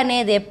 ఎట్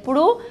అనేది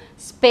ఎప్పుడు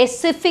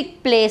స్పెసిఫిక్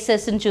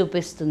ప్లేసెస్ని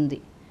చూపిస్తుంది.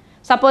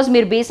 సపోజ్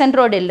మీరు బీసెంట్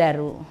రోడ్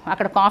వెళ్ళారు,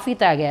 అక్కడ కాఫీ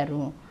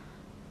తాగారు,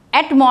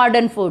 at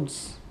modern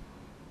foods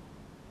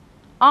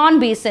on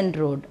Besant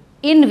road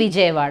in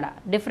Vijayawada.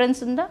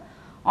 Difference ఉందా?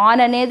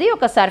 ఆన్ అనేది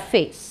ఒక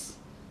సర్ఫేస్,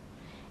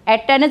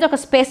 ఎట్ అనేది ఒక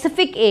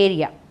స్పెసిఫిక్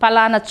ఏరియా,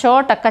 పలానా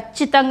చోట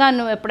ఖచ్చితంగా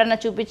నువ్వు ఎప్పుడన్నా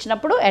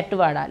చూపించినప్పుడు ఎట్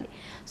వాడాలి.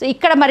 సో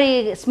ఇక్కడ మరి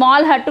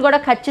స్మాల్ హట్ కూడా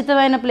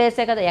ఖచ్చితమైన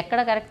ప్లేసే కదా, ఎక్కడ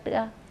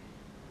కరెక్ట్గా?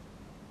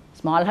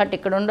 స్మాల్ హట్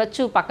ఇక్కడ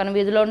ఉండొచ్చు, పక్కన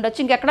వీధిలో ఉండొచ్చు,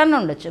 ఇంకెక్కడన్నా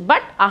ఉండొచ్చు,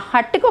 బట్ ఆ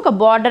హట్కి ఒక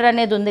బార్డర్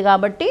అనేది ఉంది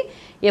కాబట్టి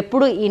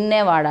ఎప్పుడు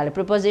ఇన్నే వాడాలి.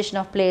 ప్రిపోజిషన్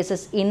ఆఫ్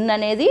ప్లేసెస్ ఇన్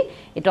అనేది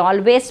it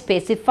always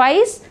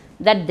specifies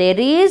that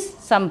there is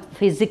some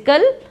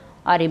physical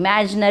or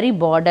imaginary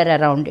border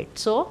around it.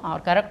 So our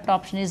correct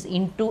option is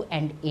into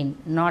and in,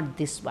 not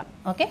this one.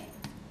 Okay,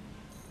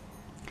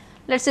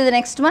 let's see the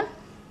next one.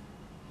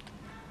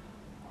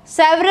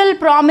 Several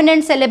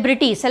prominent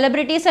celebrities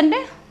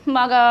ante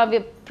baga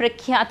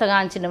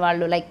prakhyaatagaanchina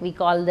vallu, like we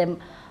call them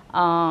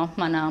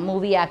mana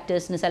movie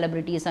actors ni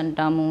celebrities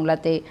antamu,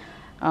 late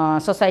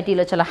society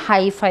lo chala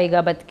high fi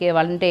ga batke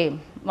valante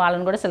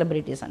వాళ్ళని కూడా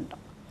celebrities antam.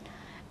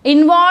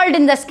 Involved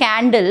in the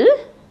scandal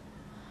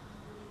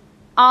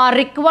are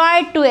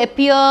required to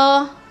appear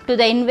to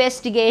the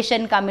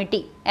investigation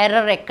committee.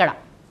 Error ekkada.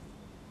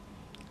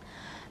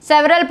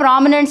 Several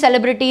prominent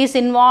celebrities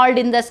involved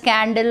in the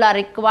scandal are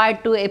required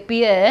to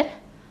appear.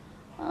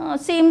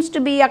 Seems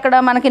to be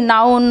akkada manaki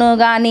noun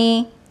gaani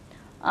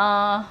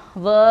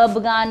verb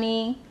gaani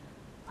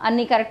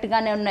anni correct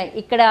gaane unnai.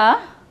 Ikkada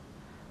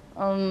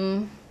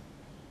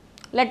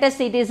let us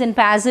see, it is in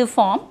passive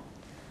form.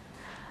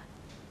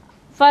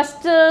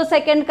 First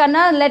second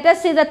కన్నా let us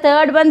see the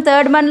third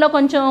one లో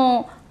కొంచెం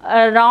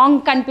wrong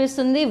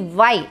కనిపిస్తుంది.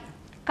 Why?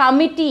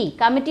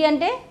 Committee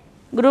అంటే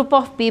group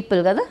of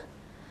people కదా,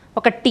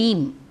 ఒక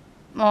team,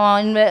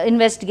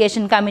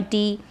 investigation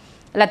committee,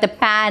 లేకపోతే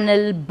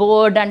panel,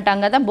 board అంటాం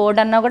కదా,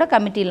 బోర్డ్ అన్నా కూడా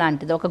కమిటీ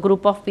లాంటిది. ఒక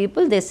group of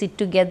people they SIT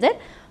together,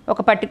 ఒక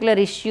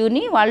పర్టికులర్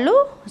ఇష్యూని వాళ్ళు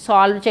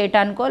సాల్వ్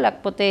చేయటానికో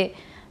లేకపోతే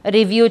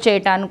రివ్యూ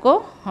చేయటానికో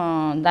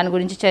దాని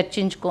గురించి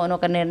చర్చించుకొని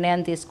ఒక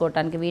నిర్ణయం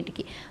తీసుకోవటానికి,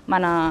 వీటికి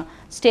మన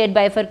స్టేట్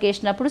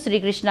బైఫర్కేషన్ అప్పుడు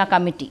Srikrishna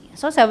committee.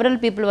 So several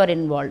people were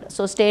involved.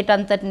 So state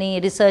అంతటిని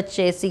రీసెర్చ్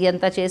చేసి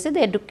అంతా చేసి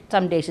they took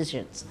some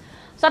decisions.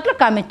 So అట్లా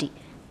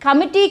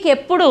కమిటీకి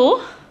ఎప్పుడు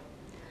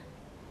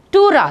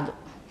టు రాదు.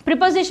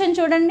 ప్రిపోజిషన్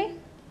చూడండి,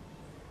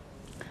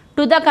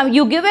 to the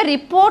you give a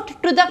report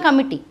to the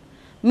committee.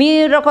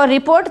 మీరు ఒక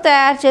రిపోర్ట్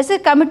తయారు చేసి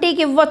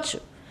కమిటీకి ఇవ్వచ్చు.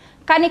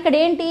 కానీ ఇక్కడ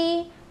ఏంటి,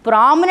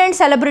 ప్రామినెంట్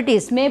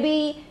సెలబ్రిటీస్. మేబీ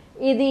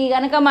ఇది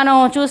కనుక మనం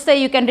చూస్తే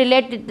you can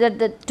relate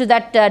to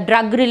that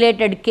drug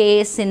related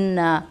case in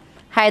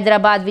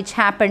Hyderabad which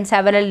happened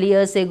several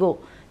years ago.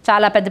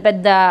 చాలా పెద్ద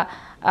పెద్ద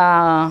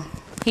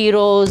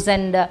హీరోస్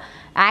అండ్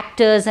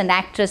యాక్టర్స్ అండ్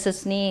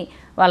యాక్ట్రెసెస్ని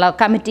వాళ్ళ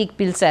కమిటీకి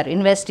పిలిచారు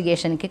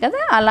ఇన్వెస్టిగేషన్కి కదా,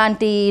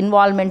 అలాంటి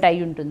ఇన్వాల్వ్మెంట్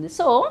అయి ఉంటుంది.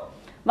 సో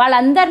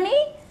వాళ్ళందరినీ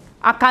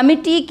ఆ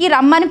కమిటీకి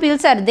రమ్మని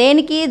పిలిచారు.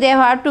 దేనికి? They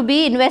have to be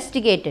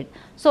investigated.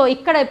 So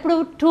ఇక్కడ ఎప్పుడు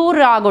టు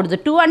రాకూడదు.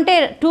 టు అంటే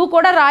టు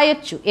కూడా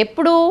రాయొచ్చు.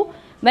 ఎప్పుడు?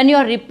 When you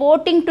are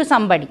reporting to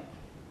somebody,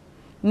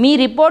 మీ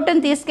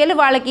రిపోర్ట్ని తీసుకెళ్ళి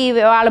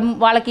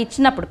వాళ్ళకి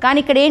ఇచ్చినప్పుడు. కానీ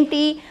ఇక్కడ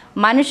ఏంటి,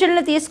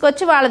 మనుషుల్ని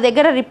తీసుకొచ్చి వాళ్ళ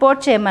దగ్గర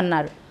రిపోర్ట్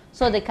చేయమన్నారు.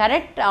 So the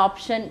correct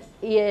option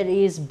here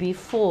is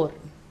before.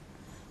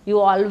 You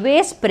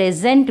always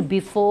present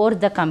before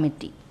the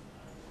committee.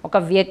 ఒక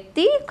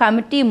వ్యక్తి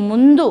కమిటీ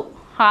ముందు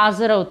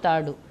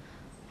హాజరవుతాడు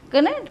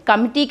కానీ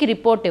కమిటీకి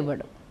రిపోర్ట్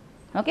ఇవ్వడు.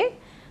 ఓకే,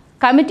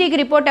 కమిటీకి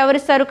రిపోర్ట్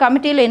ఎవరిస్తారు?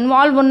 కమిటీలో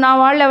ఇన్వాల్వ్ ఉన్న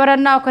వాళ్ళు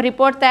ఎవరన్నా ఒక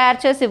రిపోర్ట్ తయారు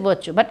చేసి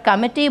ఇవ్వచ్చు. బట్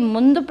కమిటీ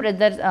ముందు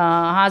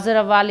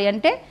హాజరవ్వాలి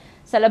అంటే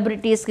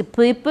సెలబ్రిటీస్కి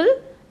పీపుల్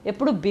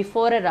ఎప్పుడు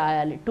బిఫోరే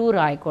రాయాలి, టూ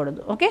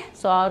రాయకూడదు. Okay,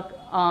 so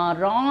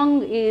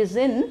wrong is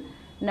in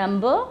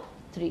number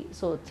 3.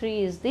 So 3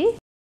 is the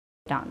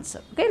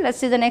answer. Okay,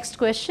 let's see the next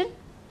question.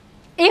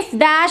 If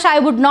dash I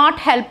would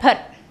not help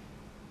her.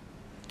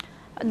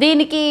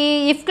 దీనికి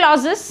ఇఫ్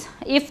క్లాజెస్,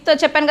 ఇఫ్తో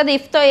చెప్పాను కదా,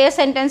 ఇఫ్తో ఏ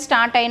సెంటెన్స్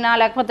స్టార్ట్ అయినా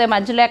లేకపోతే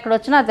మధ్యలో ఎక్కడ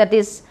వచ్చినా that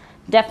is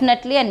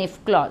definitely an if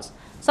clause.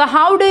 So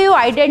how do you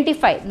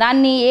identify,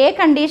 దాన్ని ఏ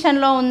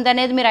కండిషన్లో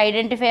ఉందనేది మీరు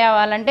ఐడెంటిఫై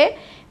అవ్వాలంటే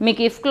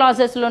మీకు ఇఫ్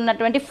క్లాజెస్లో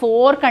ఉన్నటువంటి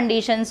 4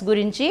 కండిషన్స్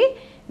గురించి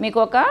మీకు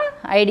ఒక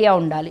ఐడియా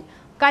ఉండాలి.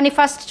 కానీ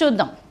ఫస్ట్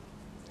చూద్దాం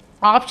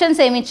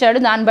ఆప్షన్స్ ఏమి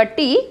ఇచ్చాడు, దాన్ని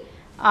బట్టి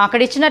అక్కడ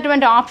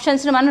ఇచ్చినటువంటి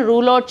ఆప్షన్స్ని మనం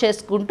రూల్ అవుట్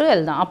చేసుకుంటూ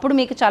వెళ్దాం. అప్పుడు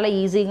మీకు చాలా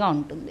ఈజీగా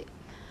ఉంటుంది.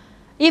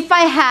 If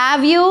I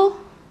have you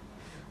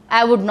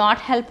I would not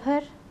help her.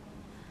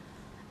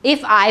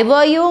 If I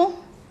were you,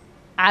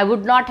 I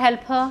would not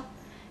help her.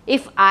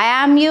 If I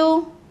am you,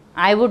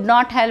 I would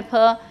not help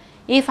her.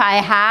 If I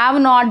have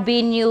not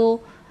been you,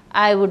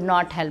 I would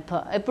not help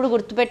her. ఎప్పుడు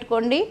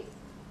గుర్తుపెట్టుకోండి,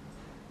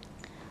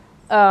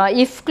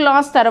 if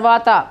clause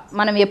తర్వాత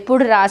మనం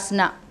ఎప్పుడు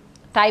రాసిన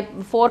type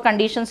 4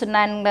 conditions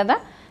ఉన్నాయని కదా,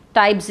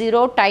 type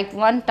 0, type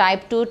 1,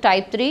 type 2,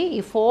 type 3.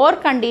 ఈ 4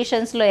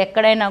 కండిషన్స్లో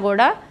ఎక్కడైనా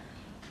కూడా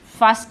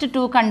ఫస్ట్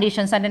 2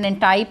 కండిషన్స్ అంటే నేను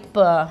టైప్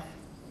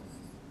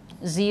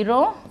 0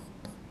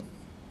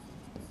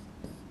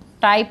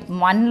 టైప్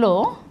 1లో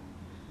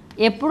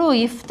ఎప్పుడు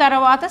ఇఫ్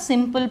తర్వాత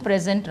సింపుల్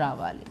ప్రెజెంట్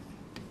రావాలి,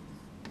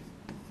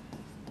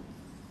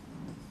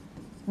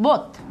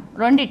 బోత్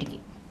రెండిటికి,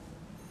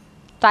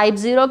 టైప్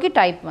 0కి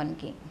టైప్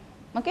 1కి.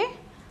 ఓకే,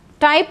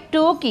 టైప్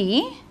 2కి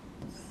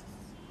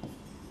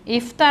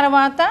ఇఫ్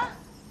తర్వాత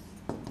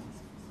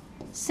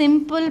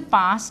సింపుల్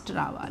పాస్ట్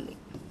రావాలి.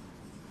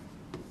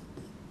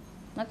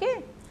 ఓకే,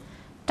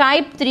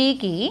 టైప్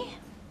 3కి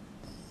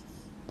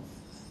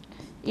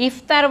ఇఫ్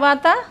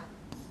తర్వాత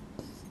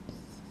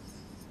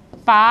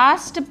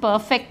పాస్ట్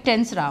పర్ఫెక్ట్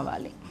టెన్స్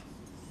రావాలి.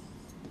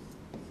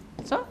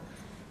 సో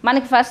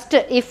మనకి ఫస్ట్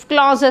ఇఫ్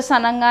క్లాజెస్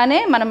అనగానే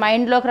మన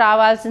మైండ్లోకి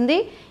రావాల్సింది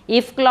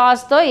ఇఫ్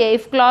క్లాజ్తో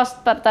ఇఫ్ క్లాజ్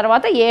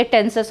తర్వాత ఏ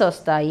టెన్సెస్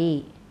వస్తాయి.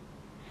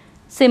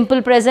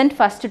 సింపుల్ ప్రెజెంట్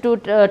ఫస్ట్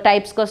 2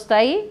 టైప్స్కి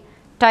వస్తాయి,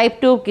 టైప్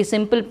 2కి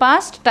సింపుల్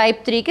పాస్ట్, టైప్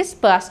 3కి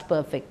పాస్ట్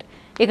పర్ఫెక్ట్.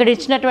 ఇక్కడ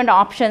ఇచ్చినటువంటి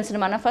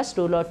ఆప్షన్స్ని మనం ఫస్ట్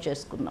రూల్ అవుట్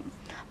చేసుకుందాం.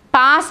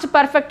 పాస్ట్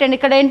పర్ఫెక్ట్ అండ్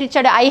ఇక్కడ ఏంటి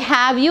ఇచ్చాడు, I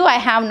have you, I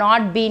have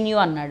not been you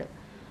అన్నాడు.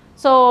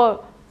 సో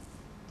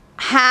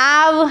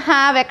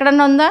హ్యావ్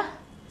ఎక్కడన్నా ఉందా,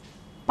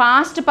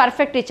 పాస్ట్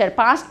పర్ఫెక్ట్ ఇచ్చాడు.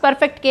 పాస్ట్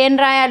పర్ఫెక్ట్కి ఏం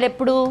రాయాలి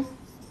ఎప్పుడు,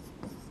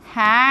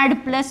 హ్యాడ్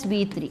ప్లస్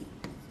V3.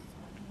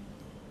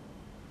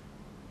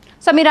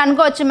 సో మీరు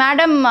అనుకోవచ్చు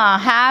మేడం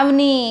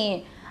హ్యావ్ని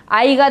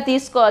ఐగా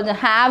తీసుకోవచ్చు,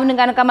 హ్యావ్ని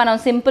కనుక మనం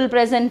సింపుల్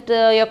ప్రెజెంట్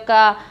యొక్క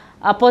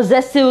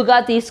పొజెసివ్గా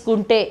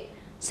తీసుకుంటే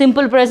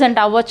సింపుల్ ప్రెజెంట్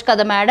అవ్వచ్చు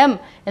కదా మేడం,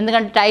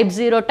 ఎందుకంటే టైప్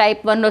 0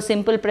 టైప్ 1లో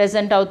సింపుల్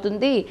ప్రెజెంట్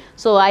అవుతుంది,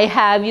 so I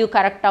have you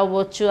correct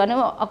అవ్వచ్చు అని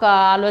ఒక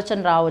ఆలోచన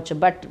రావచ్చు.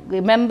 బట్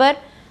రిమెంబర్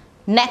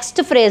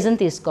నెక్స్ట్ ఫ్రేజ్ని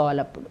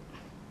తీసుకోవాలి. అప్పుడు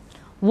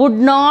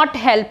వుడ్ నాట్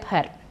హెల్ప్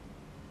హర్,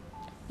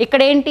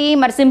 ఇక్కడ ఏంటి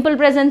మరి సింపుల్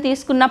ప్రెజెంట్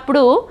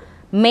తీసుకున్నప్పుడు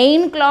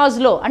మెయిన్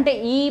క్లాజ్లో, అంటే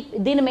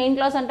దీని మెయిన్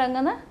క్లాజ్ అంటాం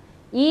కదా,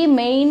 ఈ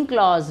మెయిన్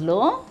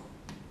క్లాజ్లో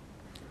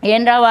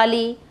ఏం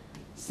రావాలి,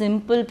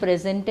 సింపుల్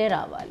ప్రెజెంటే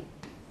రావాలి.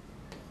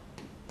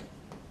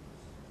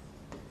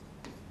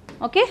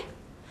 ఓకే,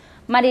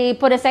 మరి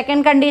ఇప్పుడు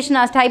సెకండ్ కండిషన్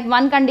టైప్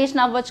 1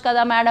 కండిషన్ అవ్వచ్చు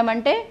కదా మేడం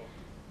అంటే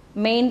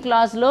మెయిన్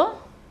క్లాజ్లో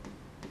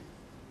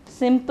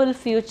సింపుల్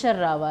ఫ్యూచర్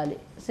రావాలి.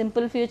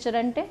 సింపుల్ ఫ్యూచర్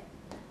అంటే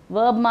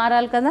వర్బ్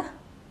మారాలి కదా,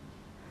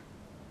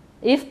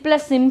 ఇఫ్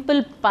ప్లస్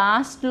సింపుల్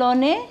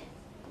పాస్ట్లోనే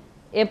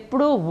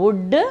ఎప్పుడు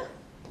వుడ్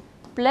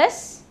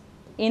ప్లస్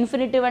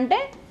ఇన్ఫినిటివ్ అంటే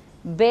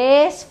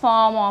base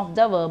form of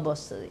the verb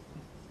వస్తుంది.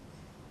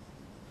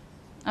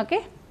 ఓకే,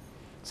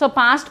 సో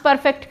పాస్ట్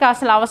పర్ఫెక్ట్కి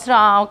అసలు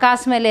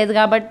అవకాశమే లేదు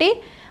కాబట్టి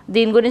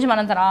దీని గురించి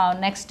మనం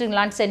నెక్స్ట్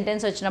ఇలాంటి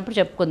సెంటెన్స్ వచ్చినప్పుడు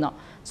చెప్పుకుందాం.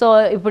 సో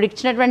ఇప్పుడు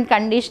ఇచ్చినటువంటి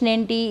కండిషన్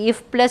ఏంటి,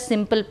 if plus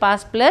simple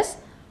past plus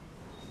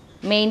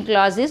main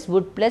clause is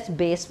would plus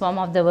base form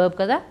of the verb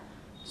కదా.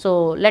 సో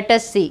లెట్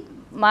us see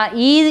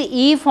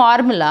ఈ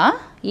ఫార్ములా,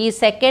 ఈ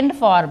సెకండ్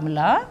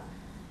ఫార్ములా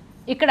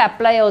ఇక్కడ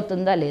అప్లై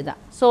అవుతుందా లేదా.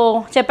 సో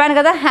చెప్పాను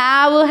కదా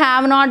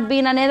హ్యావ్ నాట్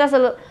బీన్ అనేది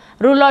అసలు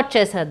రూల్ అవుట్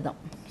చేసేద్దాం.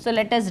 So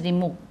let us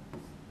remove.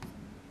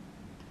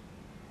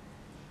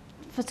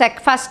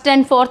 First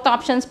and fourth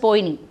options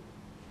పోయినాయి,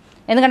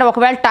 ఎందుకంటే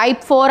ఒకవేళ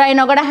టైప్ 4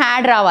 అయినా కూడా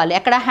హ్యాడ్ రావాలి,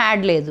 ఎక్కడ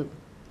హ్యాడ్ లేదు.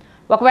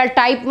 ఒకవేళ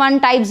టైప్ 1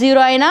 టైప్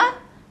 0 అయినా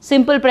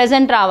సింపుల్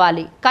ప్రెజెంట్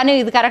రావాలి, కానీ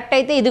ఇది కరెక్ట్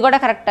అయితే ఇది కూడా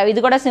కరెక్ట్,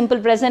 ఇది కూడా సింపుల్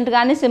ప్రెజెంట్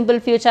కానీ సింపుల్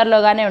ఫ్యూచర్లో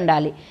కానీ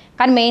ఉండాలి,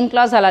 కానీ మెయిన్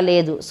క్లాజ్ అలా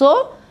లేదు. సో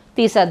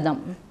తీసేద్దాం.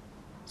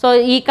 సో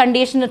ఈ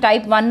కండిషన్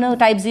టైప్ 1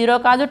 టైప్ 0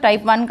 కాదు,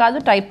 టైప్ 1 కాదు,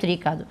 టైప్ 3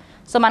 కాదు.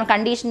 సో మన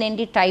కండిషన్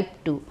ఏంటి, టైప్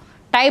 2.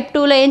 టైప్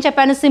 2లో ఏం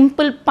చెప్పాను,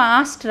 సింపుల్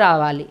పాస్ట్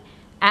రావాలి,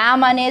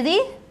 యామ్ అనేది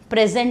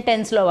ప్రెజెంట్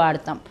టెన్స్లో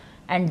వాడతాం,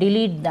 అండ్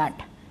డిలీట్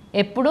దాట్.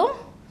 ఎప్పుడు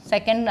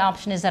second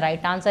option is the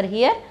right answer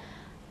here.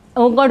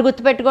 ఇంకోటి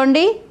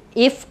గుర్తుపెట్టుకోండి,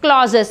 ఇఫ్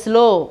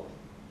క్లాజెస్లో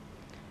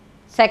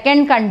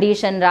సెకండ్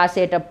కండిషన్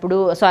రాసేటప్పుడు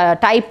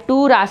టైప్ 2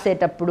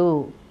 రాసేటప్పుడు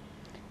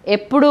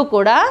ఎప్పుడు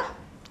కూడా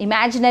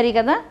ఇమాజినరీ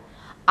కదా,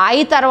 ఐ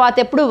తర్వాత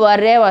ఎప్పుడు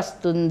వర్రే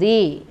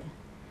వస్తుంది,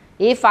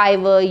 ఇఫ్ ఐ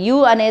వర్ యూ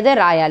అనేదే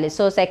రాయాలి.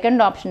 So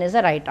second option is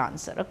the right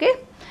answer. Okay,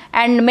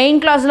 and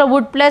main క్లాజ్లో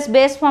would plus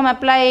base form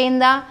apply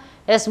అయిందా,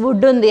 ఎస్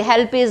వుడ్ ఉంది,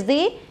 help is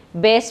the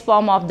base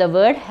form of the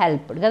word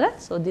helped కదా.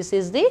 So this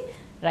is the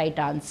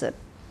right answer.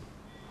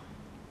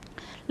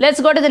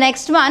 Let's go to the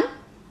next one.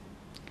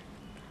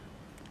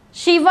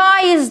 Shiva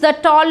is the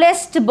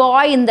tallest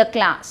boy in the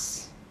class.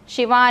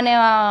 Shiva అనే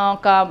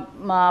ఒక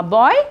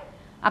bye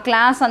ఆ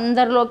class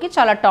అందరిలోకి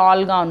చాలా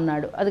టాల్గా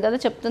ఉన్నాడు, అది కదా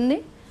చెప్తుంది.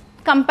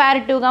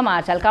 కంపారిటివ్గా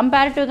మార్చాలి.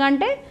 కంపారిటివ్గా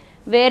అంటే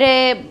వేరే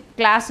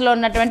క్లాస్లో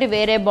ఉన్నటువంటి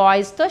వేరే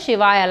బాయ్స్తో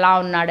శివ ఎలా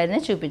ఉన్నాడని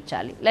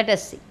చూపించాలి. Let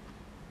us see.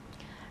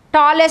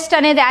 టాలెస్ట్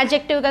అనేది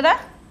యాడ్జెక్టివ్ కదా,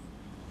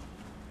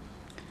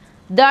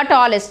 ద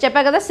టాలెస్ట్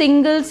చెప్పా కదా,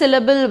 సింగిల్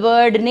సిలబుల్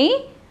వర్డ్ని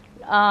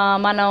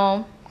మనం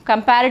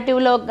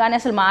కంపారిటివ్లో కానీ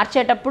అసలు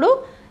మార్చేటప్పుడు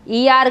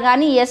ఈఆర్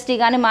కానీ ఈఎస్టీ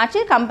కానీ మార్చి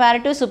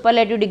కంపారిటివ్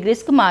సూపర్లేటివ్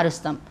డిగ్రీస్కి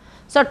మారుస్తాం.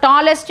 సో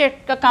టాలెస్ట్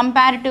యొక్క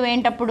కంపారిటివ్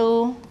ఏంటప్పుడు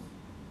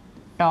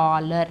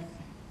టాలర్.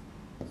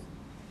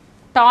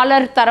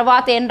 టాలర్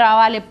తర్వాత ఏం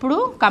రావాలి, ఎప్పుడు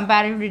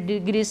కంపారిటివ్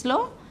డిగ్రీస్లో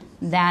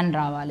దాన్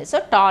రావాలి. So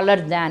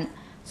taller than.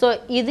 సో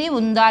ఇది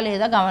ఉందా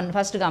లేదా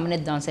ఫస్ట్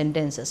గమనిద్దాం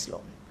సెంటెన్సెస్లో.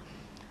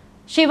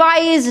 Shiva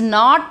is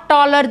not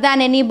taller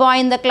than any boy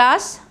in the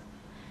class.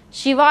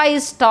 Shiva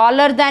is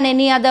taller than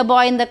any other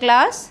boy in the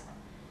class.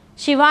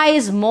 Shiva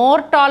is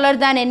more taller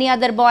than any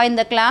other boy in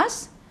the class.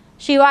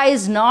 Shiva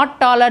is not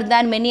taller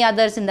than many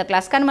others in the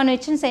class. కానీ మనం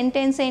ఇచ్చిన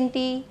sentence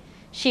ఏంటి?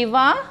 శివ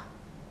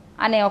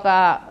అనే ఒక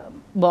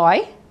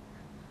bye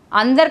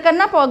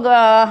అందరికన్నా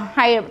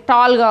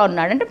టాల్గా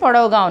ఉన్నాడు, అంటే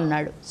పొడవుగా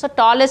ఉన్నాడు. So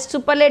tallest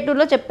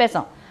సూపర్లేటివ్లో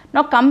చెప్పేసాం.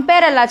 నా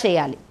కంపేర్ ఎలా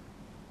చేయాలి?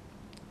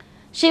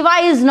 Shiva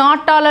is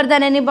not taller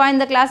than any boy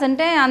in the class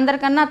అంటే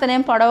అందరికన్నా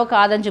అతనేం పొడవు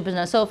కాదని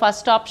చూపిస్తున్నాను. So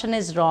first option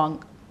is wrong.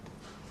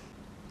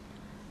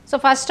 So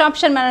first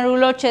option మనం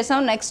రూల్ అవుట్ చేసాం.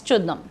 నెక్స్ట్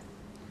చూద్దాం.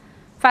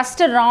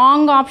 ఫస్ట్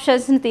రాంగ్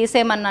ఆప్షన్స్ని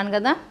తీసేయమన్నాను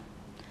కదా.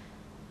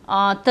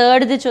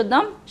 థర్డ్ది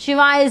చూద్దాం.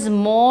 Shiva is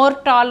more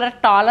taller.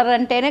 Taller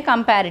అంటేనే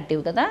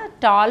కంపారిటివ్ కదా,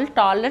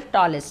 టాలర్,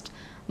 టాలెస్ట్.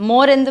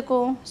 మోర్ ఎందుకు?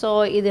 సో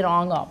ఇది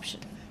wrong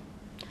option.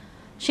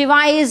 Shiva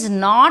is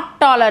not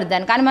taller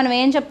than, కానీ మనం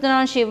ఏం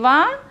చెప్తున్నాం? శివ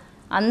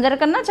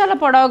అందరికన్నా చాలా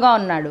పొడవుగా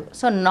ఉన్నాడు.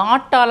 సో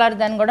నాట్ టాలర్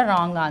దెన్ కూడా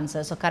wrong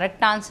answer. So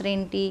correct answer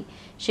ఏంటి?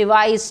 Shiva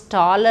is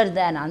taller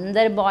than.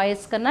 అందరి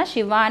బాయ్స్ కన్నా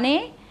శివానే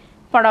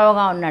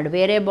పొడవుగా ఉన్నాడు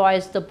వేరే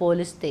బాయ్స్తో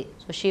పోలిస్తే.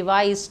 So Shiva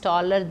is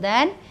taller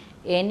than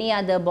any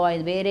other bye.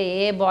 వేరే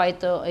ఏ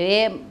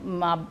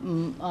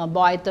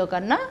బాయ్తో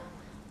కన్నా,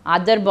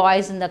 అదర్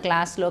బాయ్స్ ఇన్ ద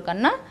క్లాస్లో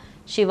కన్నా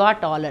శివ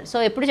టాలర్. సో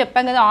ఎప్పుడు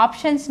చెప్పాం కదా,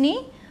 ఆప్షన్స్ని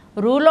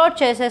రూల్ అవుట్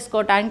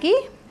చేసేసుకోవటానికి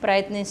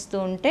ప్రయత్నిస్తూ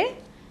ఉంటే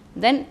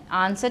దెన్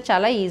ఆన్సర్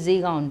చాలా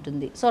ఈజీగా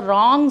ఉంటుంది. సో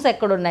రాంగ్స్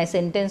ఎక్కడున్నాయి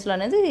సెంటెన్స్లో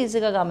అనేది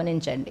ఈజీగా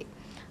గమనించండి.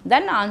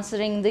 Then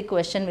answering the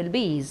question will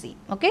be easy.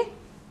 Okay,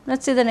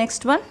 let's see the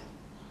next one.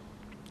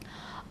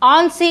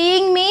 On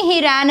seeing me he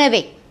Ryan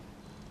away.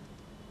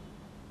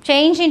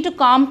 Change into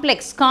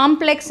complex.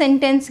 Complex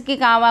సెంటెన్స్కి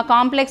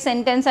complex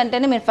sentence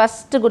అంటేనే మీరు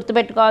ఫస్ట్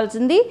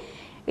గుర్తుపెట్టుకోవాల్సింది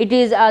ఇట్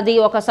ఈజ్ అది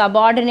ఒక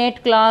సబార్డినేట్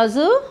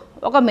క్లాజు,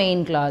 ఒక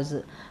మెయిన్ క్లాజు.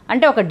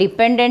 అంటే ఒక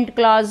dependent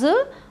clause,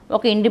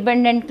 ఒక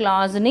independent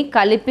క్లాజ్ని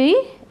కలిపి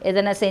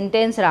ఏదైనా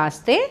సెంటెన్స్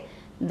రాస్తే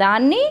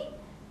దాన్ని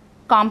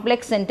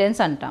కాంప్లెక్స్ సెంటెన్స్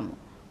అంటాము.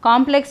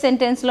 కాంప్లెక్స్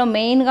సెంటెన్స్లో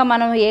మెయిన్గా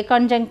మనం ఏ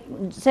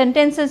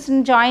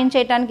సెంటెన్సెస్ని జాయిన్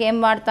చేయడానికి ఏం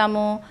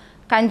వాడతాము?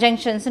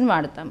 కంజంక్షన్స్ని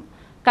వాడతాము.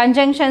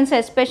 కంజంక్షన్స్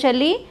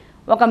ఎస్పెషల్లీ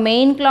ఒక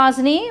మెయిన్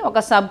క్లాజ్ని ఒక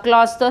సబ్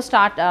క్లాజ్తో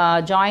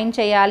జాయిన్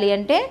చేయాలి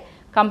అంటే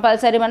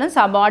కంపల్సరీ మనం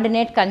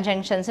సబార్డినేట్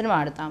కంజంక్షన్స్ని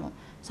వాడతాము.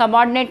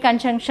 సబార్డినేట్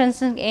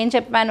కంజంక్షన్స్ ఏం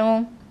చెప్పాను?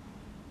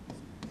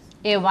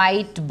 ఏ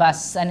వైట్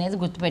బస్ అనేది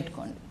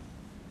గుర్తుపెట్టుకోండి.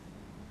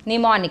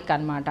 నిమానిక్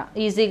అనమాట,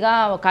 ఈజీగా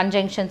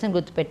కంజంక్షన్స్ని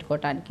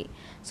గుర్తుపెట్టుకోవటానికి.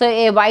 సో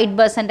ఏ వైట్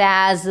బస్ అంటే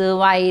as,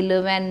 while,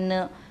 when,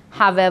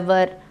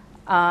 however,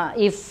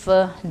 if,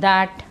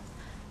 that,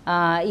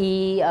 ఈ,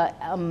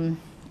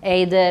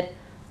 ఎయిదర్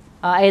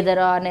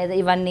అనేది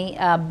ఇవన్నీ.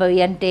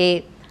 అంటే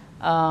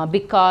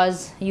బికాజ్,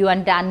 యూ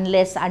అంటే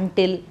అన్లెస్,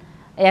 అంటిల్,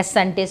 ఎస్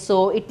అంటే సో,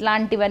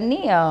 ఇట్లాంటివన్నీ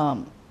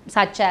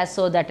సచ్ యాజ్,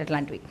 సో దట్,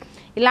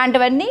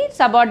 ఇలాంటివన్నీ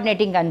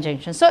సబార్డినేటింగ్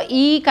కంజంక్షన్స్. సో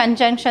ఈ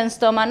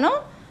కంజంక్షన్స్తో మనం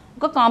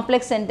ఒక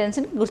కాంప్లెక్స్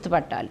సెంటెన్స్ని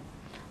గుర్తుపట్టాలి.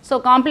 సో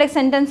కాంప్లెక్స్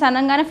సెంటెన్స్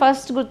అనగానే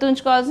ఫస్ట్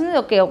గుర్తుంచుకోవాల్సింది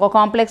ఓకే, ఒక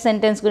కాంప్లెక్స్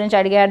సెంటెన్స్ గురించి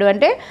అడిగాడు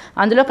అంటే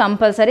అందులో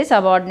కంపల్సరీ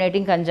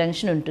సబార్డినేటింగ్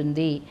కంజంక్షన్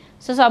ఉంటుంది.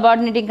 సో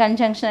సబార్డినేటింగ్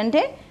కంజంక్షన్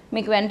అంటే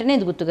మీకు వెంటనే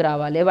ఇది గుర్తుకు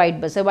రావాలి. White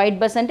bus. వైట్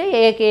బస్ అంటే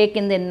ఏ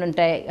కింద ఎన్ని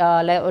ఉంటాయి,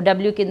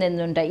 డబ్ల్యూ కింద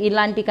ఎన్ని ఉంటాయి,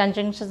 ఇలాంటి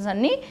కంజంక్షన్స్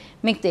అన్నీ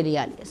మీకు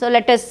తెలియాలి. సో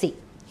లెట్ us see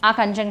ఆ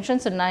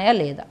కంజంక్షన్స్ ఉన్నాయా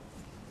లేదా.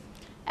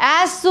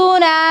 As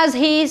soon as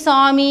he saw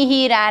me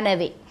he Ryan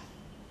అవే.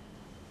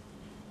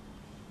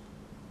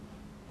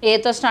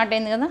 ఏతో స్టార్ట్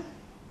అయింది కదా,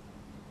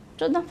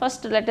 చూద్దాం.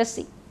 First let us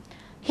see.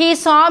 He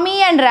saw me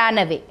and Ryan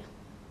away.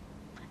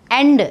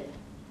 End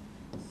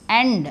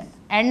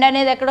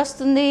అనేది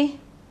ఎక్కడొస్తుంది?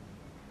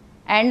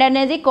 ఎండ్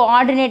అనేది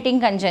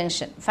కోఆర్డినేటింగ్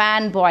కంజంక్షన్,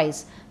 ఫ్యాన్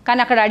బాయ్స్. కానీ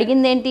అక్కడ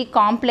అడిగింది ఏంటి?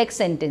 Complex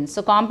sentence.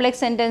 సో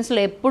కాంప్లెక్స్ సెంటెన్స్లో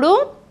ఎప్పుడు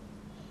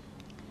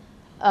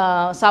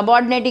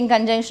సబార్డినేటింగ్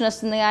కంజంక్షన్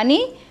వస్తుంది కానీ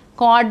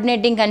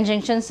coordinating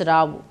conjunctions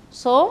Rao.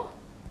 So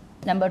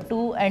number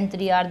 2 and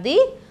 3 are the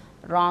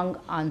wrong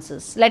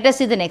answers. Let us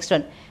see the next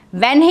one.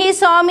 When he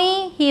saw me,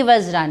 he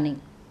was running.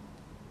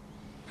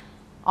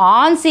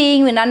 On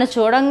seeing me, నన్ను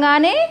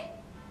చూడంగానే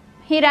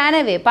he ran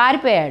away,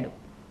 పారిపోయాడు.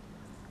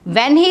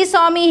 When he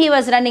saw me, he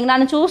was running.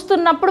 నన్ను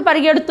చూస్తున్నప్పుడు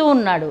పరిగెడుతూ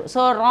ఉన్నాడు.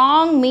 So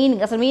wrong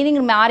meaning, అసలు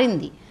meaning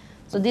మారింది.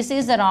 So this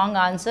is the wrong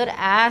answer.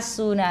 As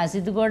soon as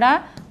ఇది కూడా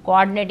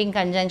కోఆర్డినేటింగ్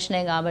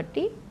కంజంక్షనే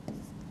కాబట్టి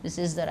this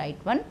is the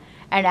right one.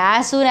 And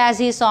as soon as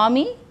he saw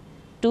me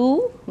 2,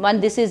 1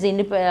 this is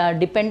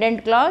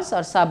dependent clause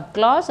are sub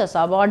clause are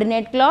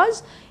subordinate clause.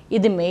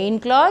 ఇది main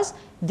clause.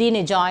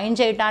 దీన్ని join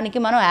చేయడానికి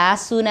మనం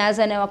as soon as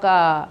అనే ఒక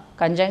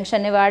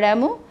కంజంక్షన్ని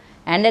వాడాము.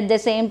 And at the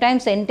same time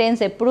sentence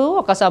ఎప్పుడు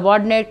ఒక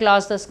subordinate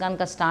క్లాజ్తో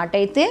కనుక స్టార్ట్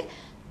అయితే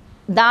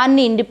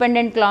దాన్ని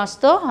ఇండిపెండెంట్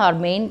క్లాజ్తో ఆర్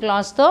మెయిన్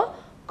క్లాజ్తో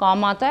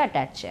కామాతో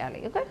అటాచ్ చేయాలి.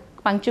 ఓకే,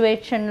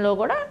 పంక్చువేషన్లో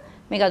కూడా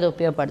మీకు అది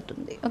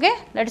ఉపయోగపడుతుంది. Okay,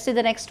 let's see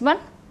the next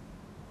one.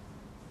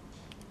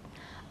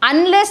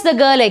 Unless the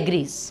girl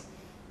agrees.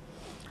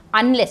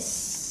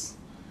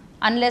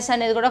 Unless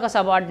అనేది కూడా ఒక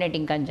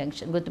సబార్డినేటింగ్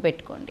కంజంక్షన్,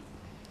 గుర్తుపెట్టుకోండి.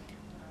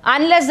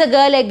 అన్లెస్ ద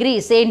గర్ల్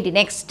అగ్రీస్ ఏంటి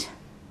next?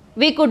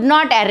 We could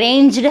not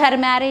arranged her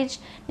marriage.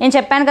 నేను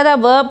చెప్పాను కదా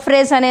వర్బ్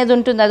ఫ్రేజ్ అనేది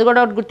ఉంటుంది, అది కూడా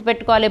ఒకటి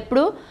గుర్తుపెట్టుకోవాలి.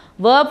 ఎప్పుడు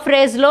వర్బ్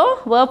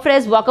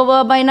ఫ్రేజ్ ఒక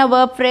వర్బ్ అయినా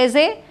వర్బ్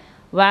ఫ్రేజే,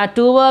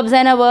 2 verbs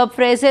అయినా వర్బ్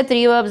ఫ్రేజే,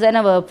 3 verbs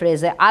అయినా వర్బ్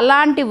ఫ్రేజే.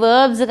 అలాంటి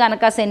వర్బ్స్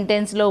కనుక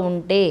సెంటెన్స్లో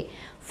ఉంటే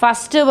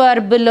ఫస్ట్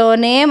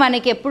వర్బ్లోనే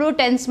మనకి ఎప్పుడు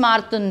టెన్స్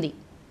మారుతుంది.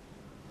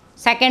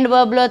 సెకండ్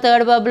వర్బ్లో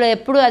థర్డ్ వర్బ్లో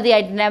ఎప్పుడు అది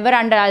నెవర్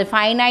అండర్, అది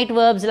ఫైనైట్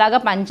వర్బ్స్ లాగా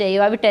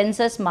పనిచేయవు, అవి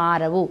టెన్సెస్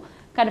మారవు.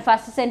 కానీ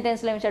ఫస్ట్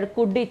సెంటెన్స్లో ఏమి ఇచ్చాడు,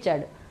 కుడ్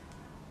ఇచ్చాడు.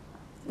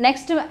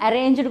 నెక్స్ట్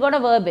అరేంజ్డ్ కూడా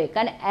వర్బే,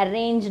 కానీ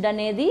అరేంజ్డ్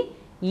అనేది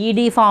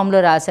ఈడీ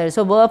ఫామ్లో రాశాడు.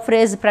 సో వర్బ్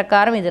ఫ్రేజ్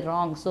ప్రకారం ఇది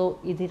రాంగ్. సో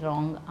ఇది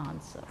రాంగ్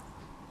ఆన్సర్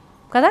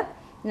కదా.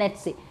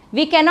 Next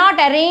we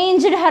cannot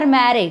arranged her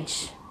marriage.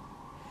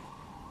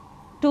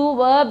 2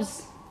 verbs,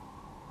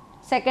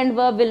 second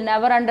verb will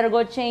never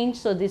undergo change,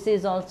 so this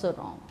is also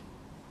wrong.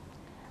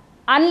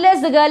 Unless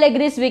the girl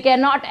agrees, we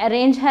cannot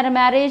arrange her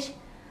marriage.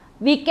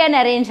 We can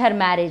arrange her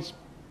marriage.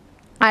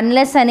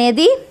 Unless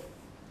అనేది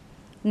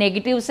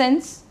negative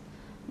sense.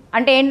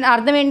 అంటే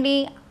అర్థం ఏంటి,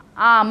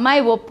 ఆ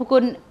అమ్మాయి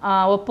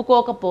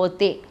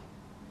ఒప్పుకోకపోతే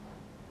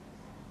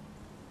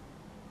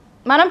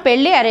మనం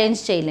పెళ్ళి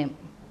arrange చేయలేం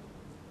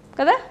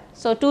కదా.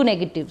 So 2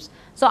 negatives.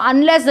 So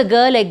unless the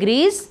girl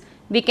agrees,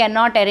 we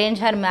cannot arrange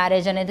her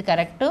marriage అనేది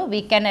కరెక్ట్. వీ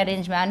కెన్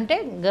అరేంజ్ అంటే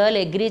గర్ల్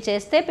అగ్రీ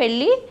చేస్తే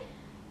పెళ్ళి.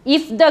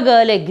 If the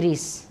girl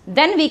agrees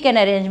then we can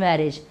arrange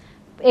marriage.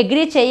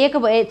 Agree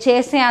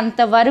చేసే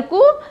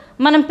అంతవరకు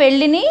మనం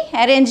పెళ్ళిని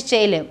అరేంజ్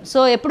చేయలేం. సో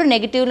ఎప్పుడు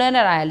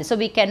నెగిటివ్లోనే రాయాలి. So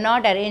we can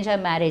not arrange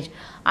her marriage.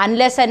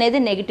 Unless అనేది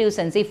నెగిటివ్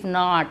సెన్స్. ఇఫ్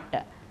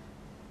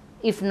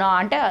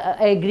నాట్ అంటే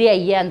అగ్రీ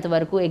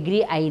అయ్యేంతవరకు,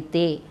 అగ్రీ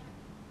అయితే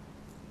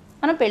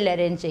మనం పెళ్ళి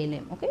అరేంజ్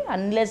చేయలేం. Okay,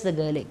 unless the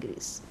girl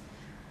agrees.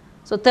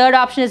 So third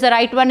option is the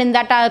right one in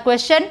that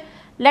question.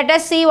 Let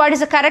us see what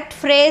is the correct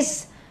phrase.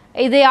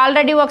 ఇది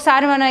already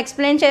ఒకసారి మనం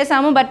explain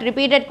చేసాము, but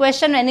repeated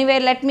question. Anyway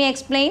let me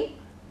explain.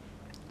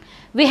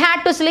 We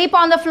had to sleep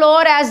on the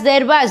floor as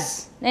there was.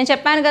 నేను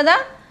చెప్పాను కదా,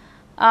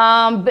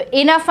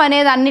 enough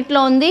అనేది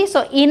అన్నిట్లో ఉంది. సో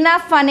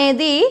ఇనఫ్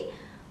అనేది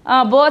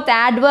బోత్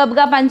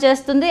యాడ్వర్బ్గా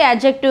పనిచేస్తుంది,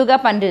 యాడ్జెక్టివ్గా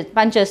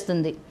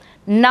పనిచేస్తుంది.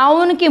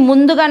 నౌన్కి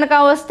ముందు కనుక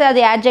వస్తే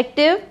అది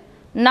యాడ్జెక్టివ్,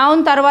 నౌన్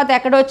తర్వాత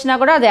ఎక్కడ వచ్చినా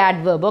కూడా అది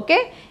యాడ్వర్బ్. ఓకే,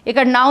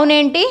 ఇక్కడ నౌన్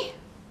ఏంటి,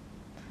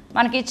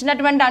 మనకి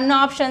ఇచ్చినటువంటి అన్ని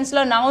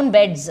ఆప్షన్స్లో నౌన్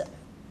బెడ్స్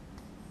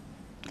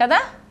కదా.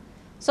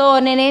 సో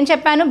నేనేం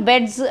చెప్పాను,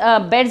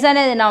 బెడ్స్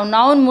అనేది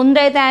నౌన్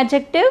ముందైతే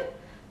యాడ్జెక్టివ్,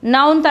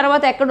 నౌన్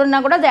తర్వాత ఎక్కడున్నా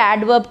కూడా అది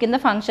యాడ్వర్బ్ కింద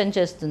ఫంక్షన్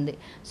చేస్తుంది.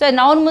 సో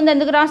నౌన్ ముందు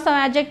ఎందుకు రాస్తాం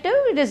యాడ్జెక్టివ్,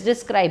 ఇట్ ఈస్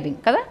డిస్క్రైబింగ్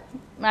కదా.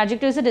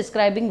 Adjective is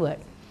describing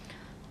word.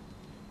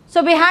 So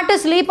we had to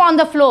sleep on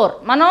the floor.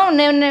 మనం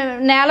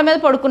నేల మీద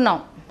పడుకున్నాం.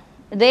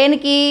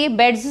 దేనికి,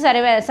 బెడ్స్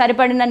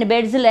సరిపడినన్ని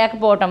బెడ్స్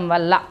లేకపోవటం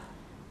వల్ల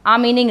ఆ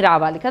మీనింగ్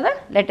రావాలి కదా.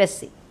 Let us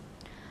see.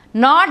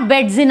 Not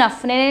beds enough.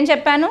 నేనేం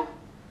చెప్పాను,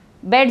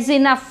 బెడ్స్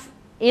ఇనఫ్.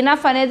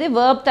 ఇనఫ్ అనేది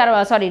వర్బ్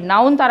తర్వాత,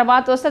 నౌన్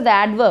తర్వాత వస్తే the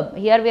adverb.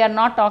 Here we are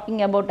not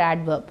talking about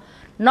adverb.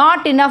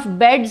 Not enough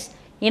beds,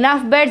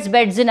 enough beds,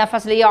 beds enough.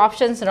 అసలు ఈ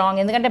ఆప్షన్స్ రాంగ్,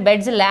 ఎందుకంటే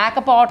బెడ్స్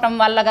లేకపోవటం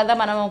వల్ల కదా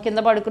మనం కింద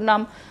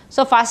పడుకున్నాం.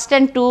 సో ఫస్ట్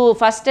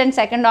అండ్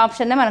సెకండ్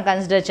ఆప్షన్నే మనం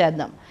కన్సిడర్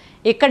చేద్దాం.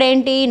 ఇక్కడ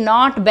ఏంటి,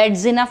 నాట్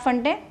బెడ్స్ ఇనఫ్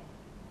అంటే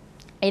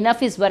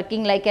enough is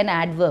working like an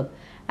adverb.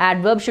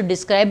 Adverb should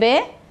describe a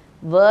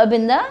verb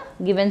in the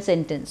given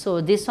sentence. So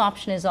this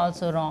option is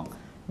also wrong.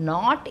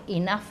 Not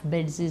enough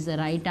beds is the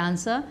right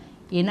answer.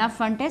 Enough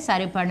ante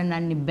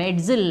saripadananni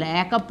beds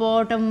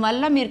lekapodam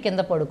valla meer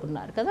kinda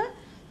padukunnaru kada.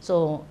 So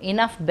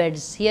enough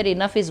beds, here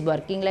enough is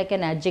working like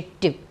an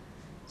adjective.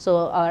 So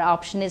our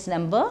option is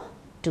number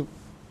 2.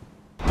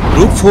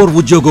 Group 4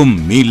 ఉద్యోగం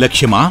మీ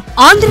లక్ష్యమా?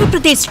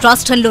 ఆంధ్రప్రదేశ్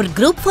రాష్ట్రంలో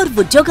group 4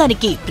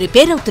 ఉద్యోగానికి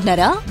prepare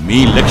అవుతున్నారా? మీ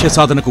లక్ష్య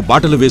సాధనకు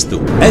బాటలు వేస్తూ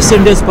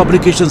S and S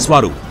publications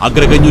వారు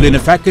అగ్రగణ్యులైన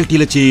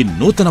ఫ్యాకల్టీలచే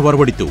నూతన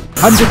వరవడితో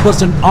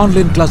 100%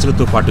 ఆన్లైన్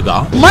క్లాసులతో పాటుగా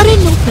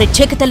మరెన్నో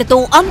ప్రత్యేకతలతో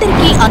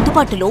అందరికీ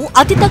అందుబాటులో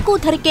అతి తక్కువ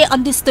ధరకే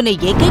అందిస్తున్న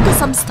ఏకైక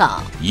సంస్థ.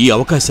 ఈ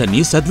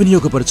అవకాశాన్ని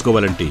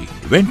సద్వినియోగపరచుకోవాలంటే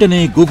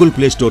వెంటనే గూగుల్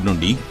ప్లే స్టోర్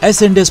నుండి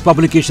ఎస్ఎండ్ఎస్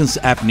పబ్లికేషన్స్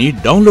యాప్ ని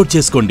డౌన్లోడ్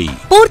చేసుకోండి.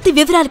 పూర్తి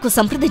వివరాలకు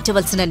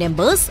సంప్రదించవలసిన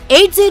నెంబర్స్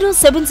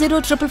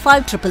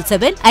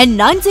 8070555577 and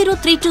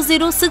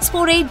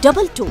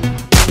 9032064822.